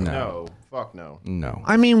time? No. No. Fuck no. No.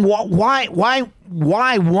 I mean, why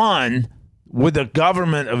one would the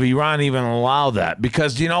government of Iran even allow that?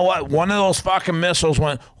 Because you know what? One of those fucking missiles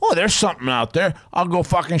went, oh, there's something out there. I'll go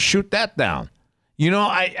fucking shoot that down. You know,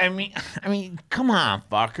 I mean, come on,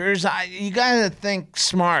 fuckers. You got to think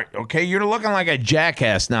smart, okay? You're looking like a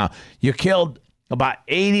jackass now. You killed about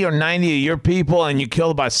 80 or 90 of your people, and you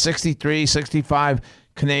killed about 63, 65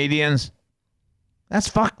 Canadians. That's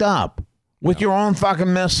fucked up with your own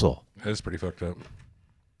fucking missile. That's pretty fucked up.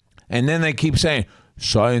 And then they keep saying,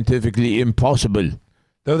 scientifically impossible.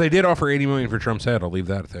 Though they did offer $80 million for Trump's head. I'll leave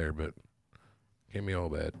that there, but can't be all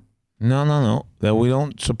bad. No. That we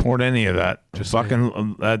don't support any of that. Just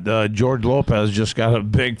fucking George Lopez just got a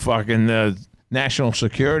big fucking national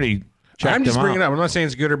security. I'm just bringing it up. I'm not saying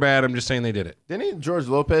it's good or bad. I'm just saying they did it. Didn't George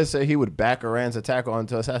Lopez say he would back Iran's attack on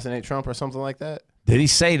to assassinate Trump or something like that? Did he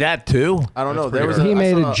say that too? I don't know. There was He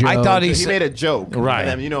made a joke. I thought he made a joke. Right. And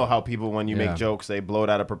then you know how people, when you make jokes, they blow it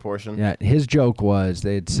out of proportion. Yeah, his joke was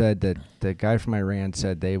they had said that the guy from Iran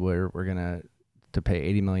said they were gonna to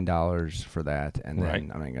pay $80 million for that, and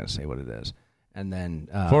then I'm not gonna say what it is, and then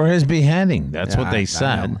for his beheading. That's what they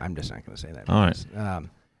said. I'm just not gonna say that. All right.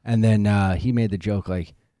 And then he made the joke like,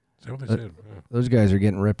 Is that what they said? those guys are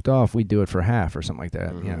getting ripped off. We do it for half or something like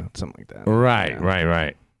that. You know, something like that.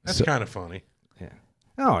 Right. That's kind of funny. Yeah.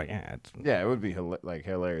 Oh yeah. Yeah, it would be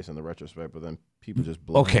hilarious in the retrospect, but then people just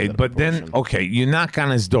blow. Okay, it out of but proportion. then you knock on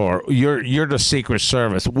his door. You're the Secret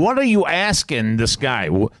Service. What are you asking this guy?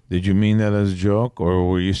 Did you mean that as a joke, or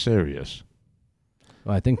were you serious?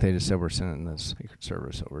 Well, I think they just said we're sending the Secret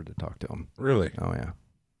Service over to talk to him. Really? Oh yeah.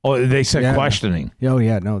 Oh, they said questioning. Oh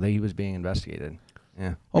yeah. No, he was being investigated.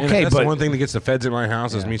 Yeah. Okay, that's but the one thing that gets the feds in my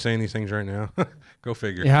house is me saying these things right now. Go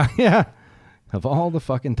figure. Yeah. Of all the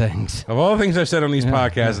fucking things. Of all the things I've said on these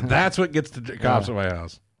podcasts, that's what gets the cops at my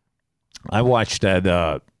house. I watched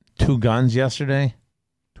that Two Guns yesterday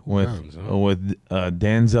with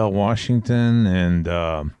Denzel Washington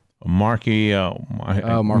and Marky Mark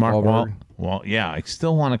Wahlberg. Well, yeah, I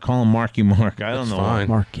still want to call him Marky Mark. I don't know. Fine.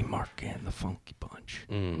 Marky Mark and the Funky Bunch.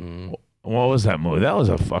 Mm-hmm. What was that movie? That was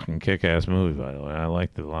a fucking kick-ass movie, by the way. I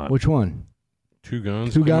liked it a lot. Which one? Two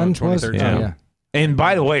Guns. Two Guns was? 2013. Yeah. And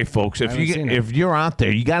by the way, folks, if you're out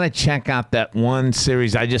there, you got to check out that one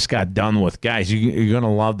series I just got done with, guys. You're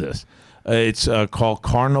gonna love this. It's called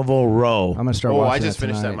Carnival Row. I'm gonna start watching. I just that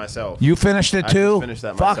finished tonight. that myself. You finished it I too? just finished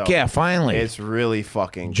that Fuck myself. yeah! Finally, It's really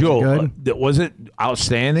fucking Joel. Was it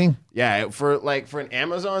outstanding? Yeah, for an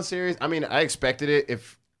Amazon series, I mean, I expected it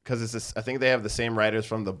because I think they have the same writers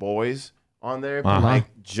from The Boys on there. But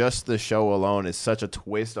like just the show alone is such a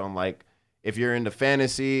twist on like if you're into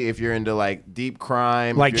fantasy, if you're into like deep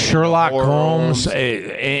crime, Like if you're into Sherlock horror Holmes, rooms.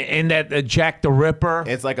 and that Jack the Ripper.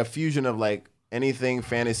 It's like a fusion of like anything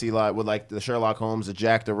fantasy like with like the Sherlock Holmes, the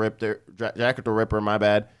Jack the Ripper, my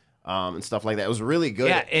bad, and stuff like that. It was really good.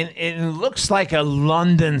 Yeah, and it looks like a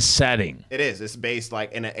London setting. It is. It's based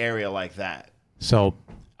like in an area like that. So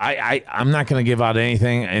I'm not going to give out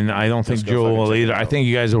anything, and I don't think go Joel fucking will check it either. I out. think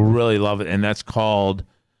you guys will really love it, and that's called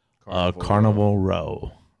Carnival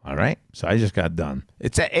Row. All right, so I just got done.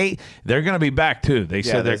 It's at 8. They're going to be back too. They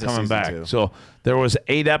said they're there's a coming season back. 2. So there was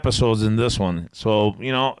 8 episodes in this one. So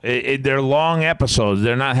you know they're long episodes.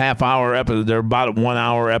 They're not half-hour episodes. They're about a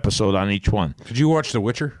 1-hour episode on each one. Did you watch The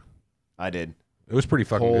Witcher? I did. It was pretty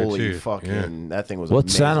fucking good Holy too. fucking, that thing was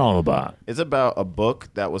What's that amazing. all about? It's about a book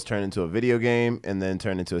that was turned into a video game and then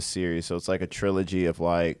turned into a series. So it's like a trilogy of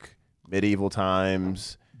like medieval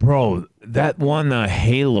times. Bro, that one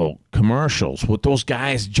Halo commercials with those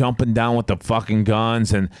guys jumping down with the fucking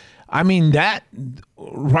guns, and I mean that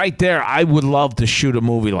right there. I would love to shoot a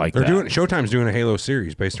movie like that. Showtime's doing a Halo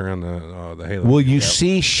series based around the Halo. Will you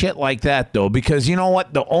see shit like that though? Because you know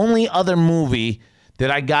what? The only other movie that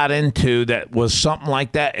I got into that was something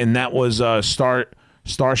like that, and that was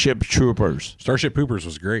Starship Troopers. Starship Poopers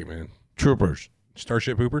was great, man. Troopers.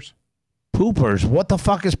 Starship Poopers? Poopers? What the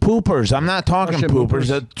fuck is poopers? I'm not talking Starship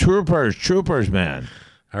poopers. Troopers, man.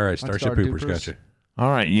 All right, Starship Poopers, gotcha. All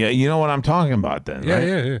right, yeah, you know what I'm talking about then,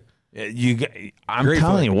 right? Yeah. I'm Great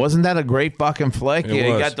telling flick. you, wasn't that a great fucking flick? It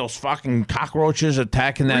You was. got those fucking cockroaches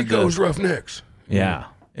attacking that. Rico's Roughnecks. Yeah,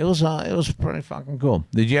 it was pretty fucking cool.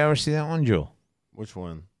 Did you ever see that one, Joel? Which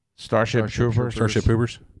one? Starship Troopers. Starship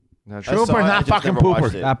Poopers. Troopers, not fucking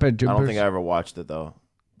poopers. I don't think I ever watched it though.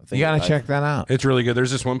 You gotta check that out. It's really good. There's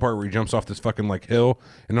this one part where he jumps off this fucking like hill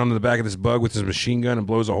and onto the back of this bug with his machine gun and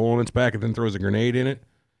blows a hole in its back and then throws a grenade in it,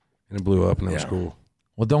 and it blew up and that was cool.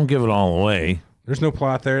 Well, don't give it all away. There's no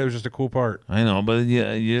plot there. It was just a cool part. I know, but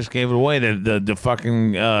you just gave it away. The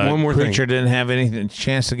fucking One more creature thing. didn't have anything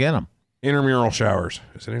chance to get him. Intramural showers.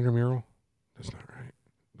 Is it intramural? That's not right.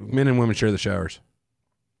 Men and women share the showers.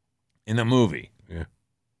 In the movie. Yeah.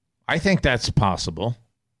 I think that's possible.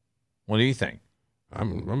 What do you think?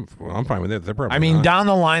 I'm fine with it. They're probably I mean, not. down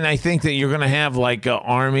the line, I think that you're going to have like an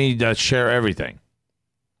army that share everything.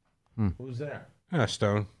 Who's there?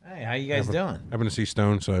 Stone. Hey, how you guys doing? Having to see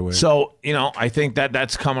Stone, so I wait. So, I think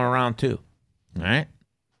that's coming around too. All right.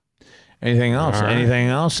 Anything else? All right. Anything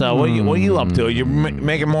else? What are you up to? You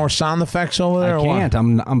making more sound effects over there? I or what? can't.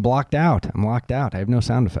 I'm blocked out. I'm locked out. I have no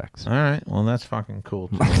sound effects. All right. Well, that's fucking cool.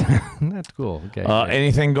 Too. That's cool. Okay.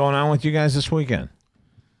 Anything going on with you guys this weekend?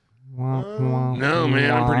 No,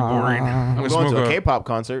 man, I'm pretty boring. I'm I'm going to a K-pop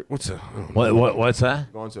concert. What's a? What's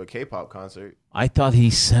that? Going to a K-pop concert. I thought he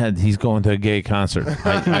said he's going to a gay concert.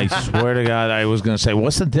 I swear to God, I was going to say,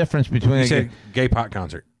 what's the difference between He a said gay pot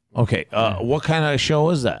concert. Okay. What kind of show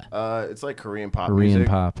is that? It's like Korean pop Korean music.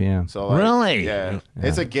 pop, yeah. So like, Really? Yeah.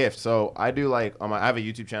 It's a gift. So I do like I have a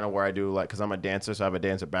YouTube channel where I do like because I'm a dancer, so I have a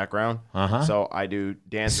dancer background. Uh-huh. So I do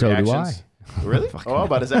dance So do reactions. Really? Oh, I'm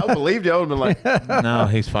about to say, I believed you. I would have been like, No,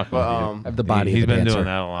 he's fucking but, with you. I have the body. He's of a been dancer. doing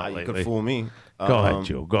that a lot you lately. could fool me. Go ahead,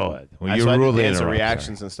 Joe. Go ahead. Well, So you're I do really dancer interrupting.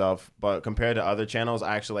 reactions and stuff, but compared to other channels,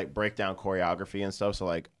 I actually like break down choreography and stuff. So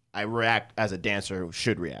like I react as a dancer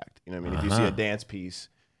should react. You know what I mean? If you see a dance piece,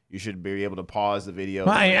 you should be able to pause the video.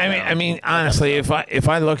 Well, I mean, honestly, if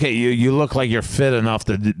I look at you, you look like you're fit enough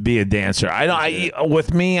to be a dancer. I don't.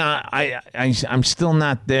 With me, I'm still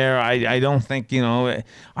not there. I don't think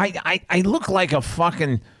I look like a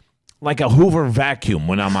fucking like a Hoover vacuum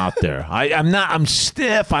when I'm out there. I'm not. I'm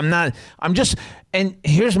stiff. I'm not. I'm just. And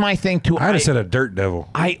here's my thing too. I'd have said a dirt devil.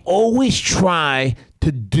 I always try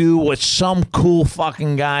to do what some cool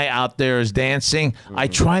fucking guy out there is dancing. I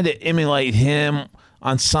try to emulate him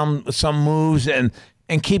on some moves and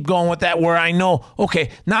keep going with that where I know, okay,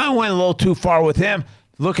 now I went a little too far with him.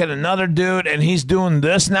 Look at another dude and he's doing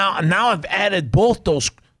this now. And now I've added both those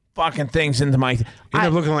fucking things into my... You end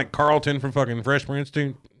up looking like Carlton from fucking Fresh Prince,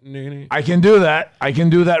 dude. I can do that. I can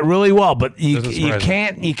do that really well, but you Doesn't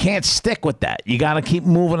surprise can't stick with that. You got to keep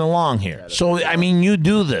moving along here. So I mean, you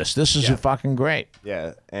do this. This is fucking great.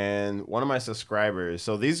 Yeah, and one of my subscribers.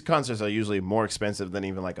 So these concerts are usually more expensive than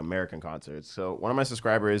even like American concerts. So one of my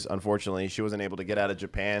subscribers, unfortunately, she wasn't able to get out of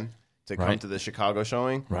Japan to come to the Chicago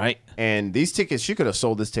showing. Right. And these tickets, she could have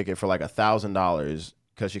sold this ticket for like $1,000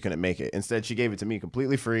 because she couldn't make it. Instead, she gave it to me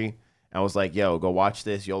completely free. I was like, "Yo, go watch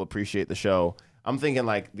this. You'll appreciate the show." I'm thinking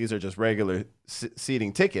like these are just regular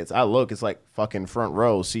seating tickets. I look, it's like fucking front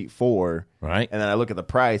row, seat 4. Right. And then I look at the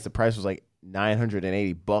price. The price was like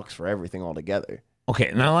 $980 for everything all together.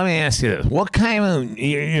 Okay, now let me ask you this: what kind of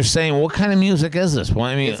you're saying? What kind of music is this? Well,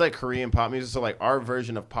 I mean, It's like Korean pop music, so like our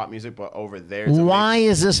version of pop music, but over there. It's why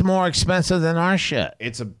is this more expensive than our shit?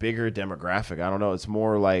 It's a bigger demographic. I don't know. It's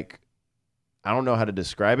more like, I don't know how to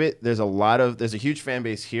describe it. There's a huge fan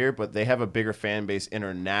base here, but they have a bigger fan base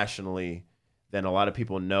internationally than a lot of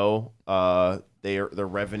people know. Their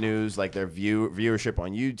revenues, like their viewership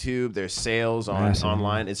on YouTube, their sales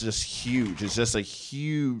online, it's just huge. It's just a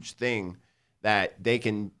huge thing that they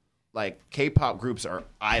can, like, K-pop groups are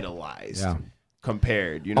idolized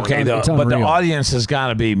compared. You know, Okay, It's but the unreal. audience has got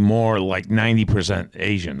to be more like 90%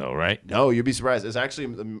 Asian, though, right? No, you'd be surprised. It's actually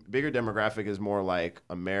the bigger demographic is more like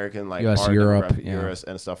American, like US, our Europe, demographic, yeah. Europe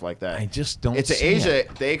and stuff like that. I just don't. It's see Asia.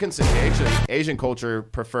 it. They consider Asian culture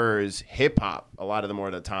prefers hip hop a lot of the more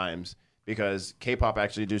of the times because K-pop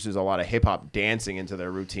actually introduces a lot of hip hop dancing into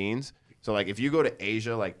their routines. So like if you go to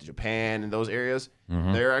Asia, like Japan and those areas,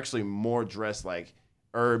 they're actually more dressed like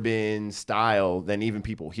urban style than even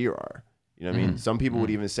people here are. You know what I mean? Some people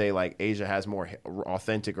would even say like Asia has more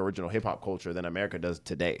authentic original hip hop culture than America does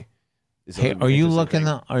today. It's Hey, an are you interesting looking? thing.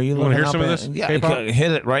 Up, are you wanna looking hear up some of at- this Yeah, K-pop?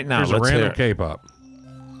 hit it right now. Here's a Let's hear random it. K-pop.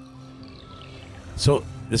 So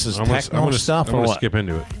this is I'm techno gonna stuff I'm or gonna what? skip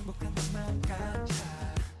into it.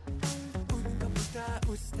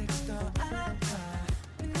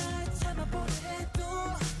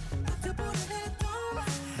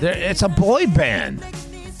 It's a boy band.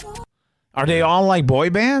 Are they all like boy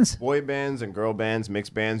bands? Boy bands and girl bands,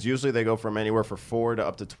 mixed bands. Usually they go from anywhere from 4 to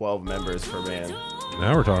up to 12 members per band.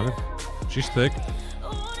 Now we're talking. She's thick.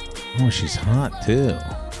 Oh, she's hot too.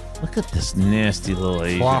 Look at this nasty little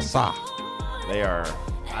Asian. Hwasa. They are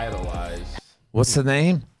idolized. What's the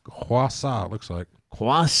name? Hwasa, looks like.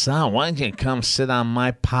 Croissant. Why don't you come sit on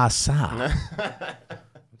my pasa?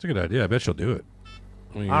 That's a good idea. I bet she'll do it.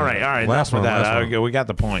 All right. Last one. That. Last one. We got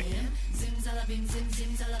the point. Zim,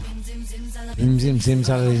 zim, zim,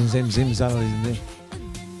 zim, zim, zim, zim.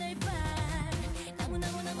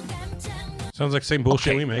 Sounds like the same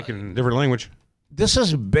bullshit we make in a different language. This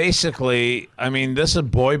is basically, I mean, this is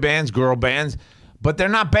boy bands, girl bands, but they're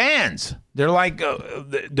not bands. They're like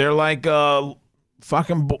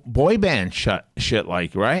fucking boy band shit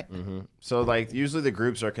like, right? So like usually the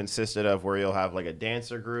groups are consisted of where you'll have like a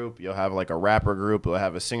dancer group, you'll have like a rapper group, you'll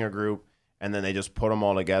have a singer group, and then they just put them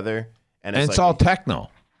all together. And it's like, all techno.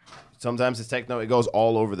 Sometimes it's techno. It goes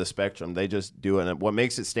all over the spectrum. They just do it. And what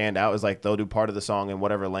makes it stand out is like they'll do part of the song in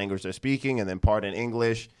whatever language they're speaking, and then part in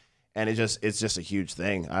English. And it's just a huge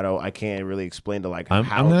thing. I can't really explain to like I'm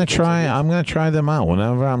gonna try them out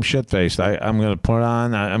whenever I'm shit faced. I'm gonna put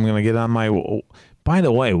on. I'm gonna get on my. By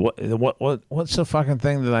the way, what's the fucking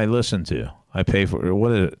thing that I listen to? I pay for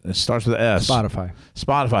what is it? It starts with S. Spotify.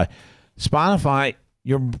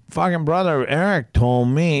 Your fucking brother Eric told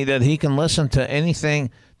me that he can listen to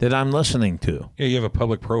anything that I'm listening to. Yeah, you have a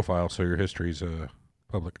public profile, so your history's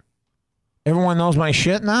public. Everyone knows my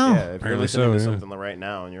shit now? Yeah, if you're listening to something right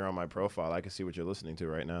now and you're on my profile, I can see what you're listening to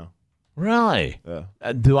right now. Really?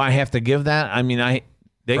 Yeah. Do I have to give that? I mean,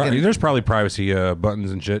 there's probably privacy buttons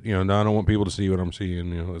and shit. You know, no, I don't want people to see what I'm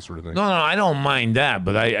seeing. You know, that sort of thing. No, I don't mind that,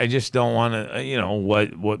 but I just don't want to. You know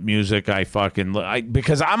what music I fucking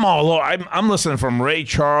because I'm all over. I'm listening from Ray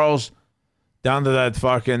Charles down to that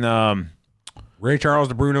fucking Ray Charles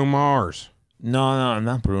to Bruno Mars. No,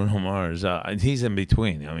 not Bruno Mars. He's in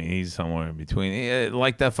between. I mean, he's somewhere in between.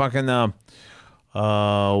 Like that fucking that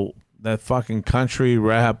fucking country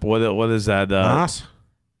rap. What is that? Nas?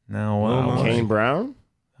 No, Kane Brown.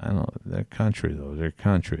 I don't know. They're country though. They're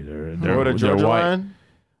country. They're Georgia white. Line?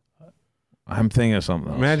 I'm thinking of something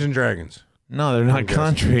else. Imagine Dragons. No, they're not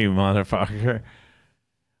country, motherfucker.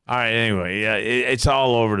 All right. Anyway, yeah, it's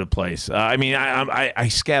all over the place. I mean, I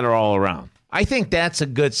scatter all around. I think that's a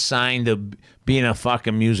good sign to being a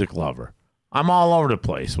fucking music lover. I'm all over the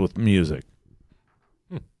place with music.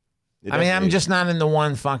 I mean, I'm just not into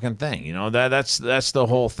one fucking thing. You know, that's the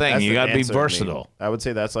whole thing. You got to be versatile. I would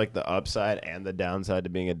say that's like the upside and the downside to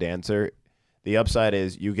being a dancer. The upside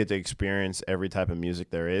is you get to experience every type of music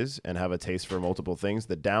there is and have a taste for multiple things.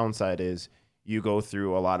 The downside is you go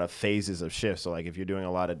through a lot of phases of shifts. So like if you're doing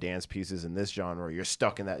a lot of dance pieces in this genre, you're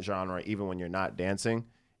stuck in that genre even when you're not dancing.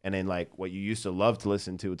 And then like what you used to love to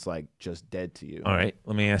listen to, it's like just dead to you. All right,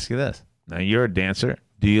 let me ask you this. Now you're a dancer.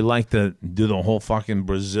 Do you like to do the whole fucking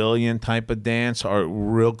Brazilian type of dance or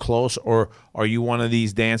real close? Or are you one of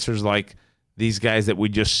these dancers like these guys that we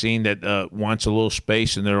just seen that wants a little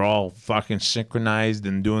space and they're all fucking synchronized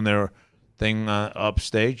and doing their thing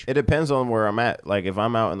upstage? It depends on where I'm at. Like if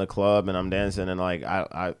I'm out in the club and I'm dancing and like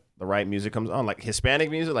the right music comes on, like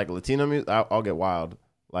Hispanic music, like Latino music, I'll get wild.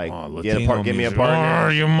 Like give me a partner. Oh,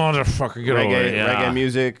 you motherfucker, get over it. Yeah. Reggae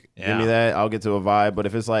music, give me that. I'll get to a vibe. But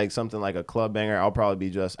if it's like something like a club banger, I'll probably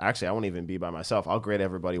be I won't even be by myself. I'll get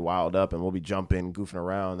everybody wild up and we'll be jumping, goofing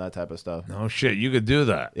around, that type of stuff. No shit, you could do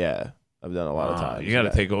that. Yeah, I've done a lot of times. You got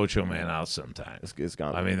to take Ocho Man out sometime. It's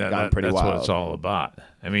gone. I mean, gone pretty that's wild. what it's all about.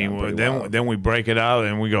 I mean, then we break it out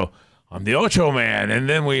and we go, I'm the Ocho Man, and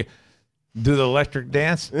then we do the electric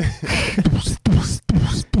dance.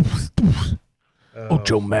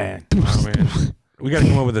 Ocho Man. Oh, man. We got to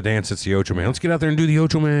come up with a dance that's the Ocho Man. Let's get out there and do the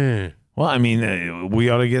Ocho Man. Well, I mean, we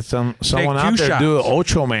ought to get someone out there to do an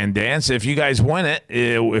Ocho Man dance. If you guys win it,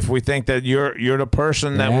 if we think that you're the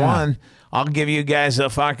person that won, I'll give you guys a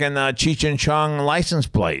fucking Cheech and Chong license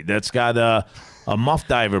plate that's got a muff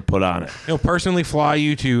diver put on it. He'll personally fly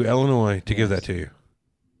you to Illinois to give that to you.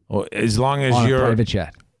 Well, as long as On you're a private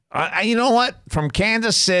jet. You know what? From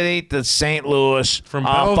Kansas City to St. Louis, from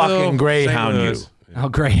I'll fucking Greyhound you. I'll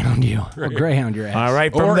Greyhound you. I'll Greyhound your ass. All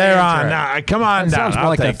right, from there on. Now, come on that down. sounds more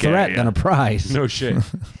like a threat than a prize. No shit.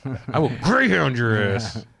 I will Greyhound your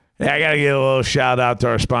ass. Yeah, I got to give a little shout out to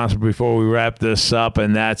our sponsor before we wrap this up,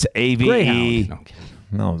 and that's AVE. Greyhound. No, I'm kidding.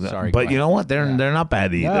 No, Sorry, but Glenn. you know what? They're not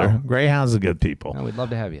bad either. No. Greyhounds are good people. No, we'd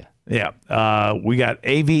love to have you. Yeah. We got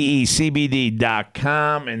AVECBD.com,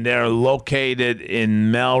 and they're located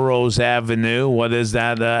in Melrose Avenue. What is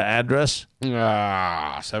that address?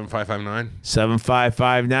 7559.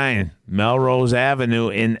 7559 Melrose Avenue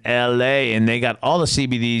in L.A., and they got all the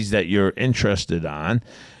CBDs that you're interested on.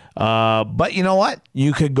 But you know what?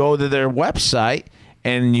 You could go to their website,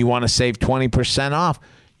 and you want to save 20% off.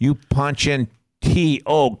 You punch in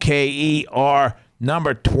TOKER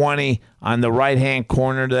number 20 on the right-hand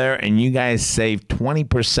corner there, and you guys save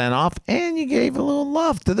 20% off, and you gave a little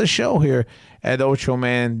love to the show here at Ocho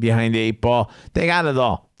Man Behind the 8 Ball. They got it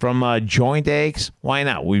all. From joint aches, why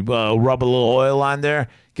not? We rub a little oil on there,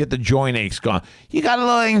 get the joint aches gone. You got a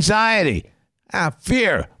little anxiety,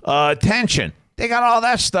 fear, tension. They got all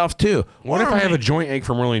that stuff, too. What if I have a joint ache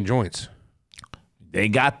from rolling joints? They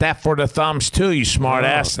got that for the thumbs, too, you smart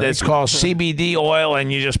ass. It's called CBD oil, and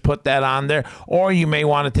you just put that on there. Or you may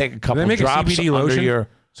want to take a couple drops CBD under lotion?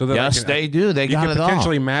 So that Yes, they do. They you got can it all.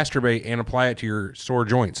 potentially masturbate and apply it to your sore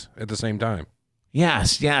joints at the same time.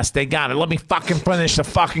 Yes, they got it. Let me fucking finish the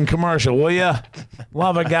fucking commercial, will you?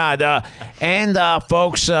 Love of God.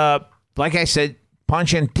 Folks, like I said,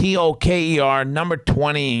 punch in TOKER number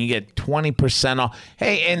 20 and you get 20% off.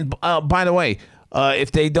 Hey, and by the way,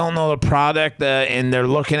 if they don't know the product and they're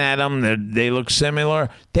looking at them, they look similar,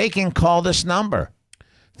 they can call this number.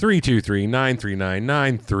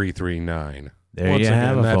 323-939-9339. There Once you again,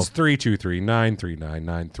 have it, that's folks.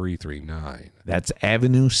 323-939-9339. That's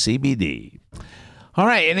Avenue CBD. All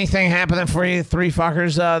right, anything happening for you three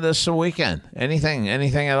fuckers this weekend? Anything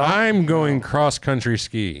at all? I'm going cross-country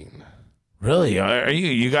skiing. Really? Are you?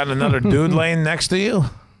 You got another dude laying next to you?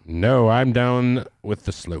 No, I'm down with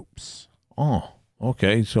the slopes. Oh,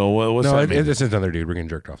 okay. So what's No, that mean? it's another dude. We're getting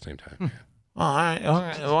jerked off at the same time. All right.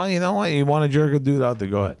 Well, you know what? You want to jerk a dude out there?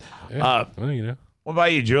 Go ahead. Yeah. Well, you know. What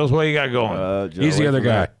about you, Jules? What you got going? He's the other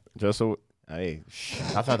guy. Hey,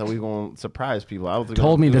 I thought that we were going to surprise people. I was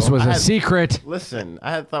Told me this was a secret. Listen,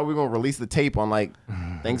 I thought we were going to release the tape on like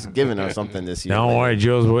Thanksgiving or something this year. Don't worry,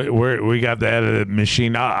 Jules. We got the edit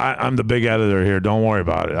machine. I'm the big editor here. Don't worry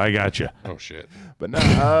about it. I got you. Oh shit. But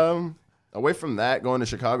no, away from that, going to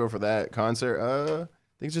Chicago for that concert, I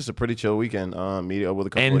think it's just a pretty chill weekend. Meet up with a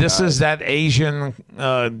couple And of this guys. is that Asian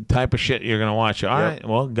type of shit you're gonna watch. All right.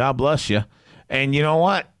 Well, God bless you. And you know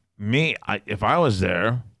what? If I was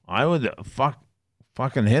there, I would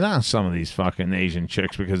fucking hit on some of these fucking Asian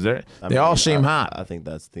chicks because they all seem hot. I think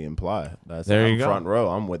that's the imply. That's There I'm you go. front row.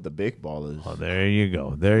 I'm with the big ballers. Oh, there you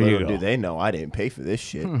go. There Little you go. do they know I didn't pay for this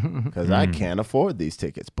shit because I can't afford these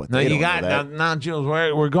tickets. But No, they you don't got know that. now, Jules.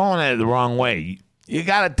 We're going at it the wrong way. You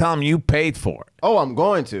got to tell them you paid for it. Oh, I'm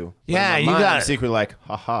going to. But Yeah, in you my mind, got I'm it. secretly like,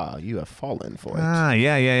 haha, you have fallen for it.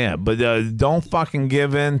 Yeah. But don't fucking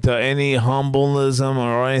give in to any humbleism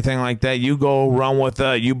or anything like that. You go run with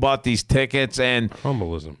you bought these tickets and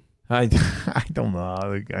Humbleism. I don't know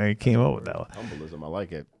how I came up with that one. Humbleism, I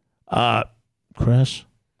like it. Chris,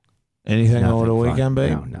 anything over the Nothing fun. weekend,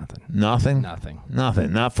 babe? No, nothing. Nothing?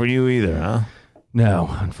 Nothing. Not for you either, huh? No,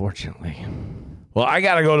 unfortunately. Well, I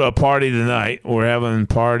got to go to a party tonight. We're having a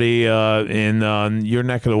party in your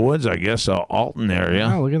neck of the woods, I guess, Alton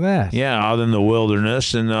area. Oh, look at that. Yeah, out in the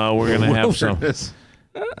wilderness, and we're going to have some.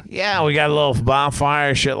 Yeah, we got a little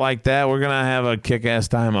bonfire, shit like that. We're going to have a kick-ass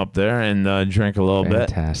time up there and drink a little bit.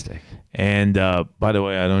 Fantastic. And by the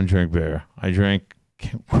way, I don't drink beer. I drink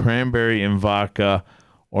cranberry and vodka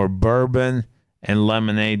or bourbon and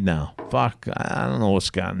lemonade now. Fuck, I don't know what's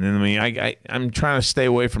gotten into me. I'm trying to stay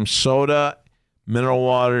away from soda, mineral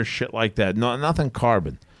water, shit like that. No, nothing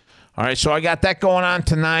carbon. All right, so I got that going on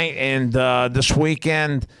tonight and this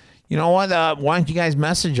weekend. You know what? Why don't you guys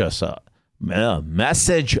message us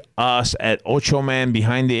message us at Ocho Man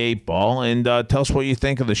Behind the Eight Ball and tell us what you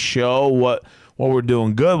think of the show, what we're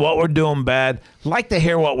doing good, what we're doing bad. I'd like to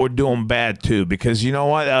hear what we're doing bad too, because you know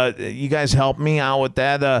what? You guys help me out with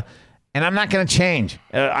that, and I'm not going to change.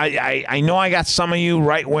 I know I got some of you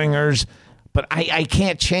right-wingers, but I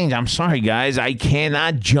can't change. I'm sorry, guys. I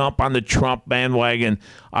cannot jump on the Trump bandwagon.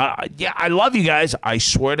 Yeah, I love you guys. I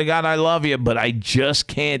swear to God I love you, but I just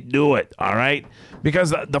can't do it, all right?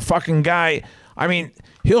 Because the fucking guy, I mean,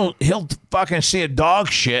 he'll fucking see a dog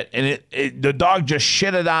shit, and the dog just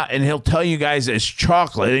shit it out, and he'll tell you guys it's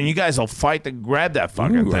chocolate, and you guys will fight to grab that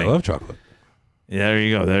fucking thing. I love chocolate. Yeah, there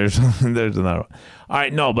you go. There's another one. All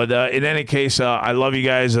right, no, but in any case, I love you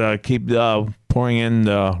guys. Keep pouring in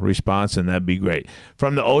the response, and that'd be great.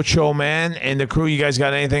 From the Ocho Man and the crew, you guys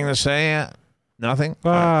got anything to say? Nothing?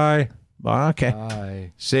 Bye. Okay.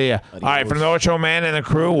 Bye. See ya. All right, from the Ocho Man and the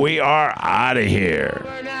crew, we are out of here.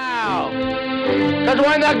 Now, because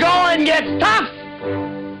when the going gets tough,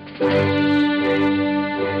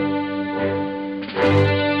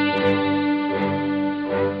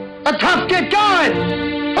 the tough get going.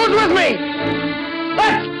 Who's with me?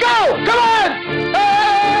 Let's go! Come on!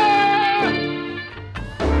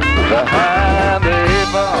 Behind the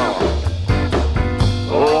eight ball.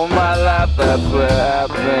 All my life, that's where I've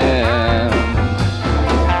been.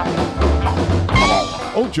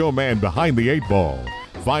 Ocho Man Behind the Eight Ball.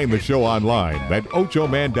 Find the show online at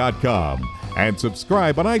ochoman.com and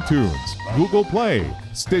subscribe on iTunes, Google Play,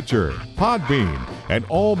 Stitcher, Podbean, and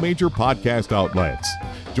all major podcast outlets.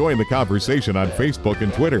 Join the conversation on Facebook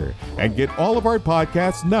and Twitter and get all of our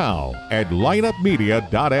podcasts now at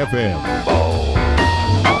lineupmedia.fm.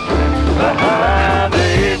 Behind the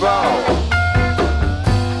eight ball.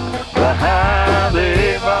 Behind the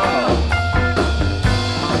eight ball.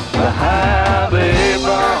 Behind the eight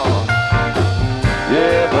ball.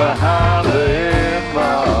 Yeah, behind the eight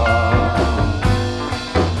ball.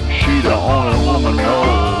 She the only woman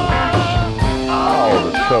knows.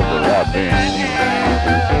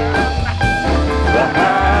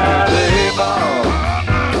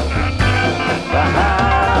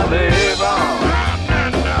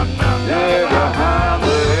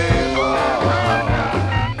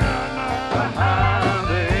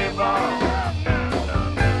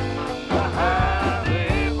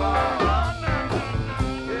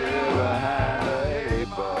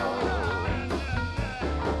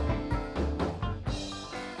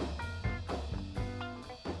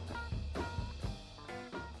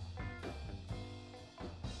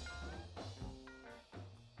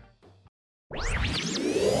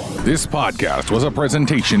 This podcast was a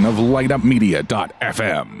presentation of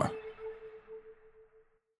lightupmedia.fm.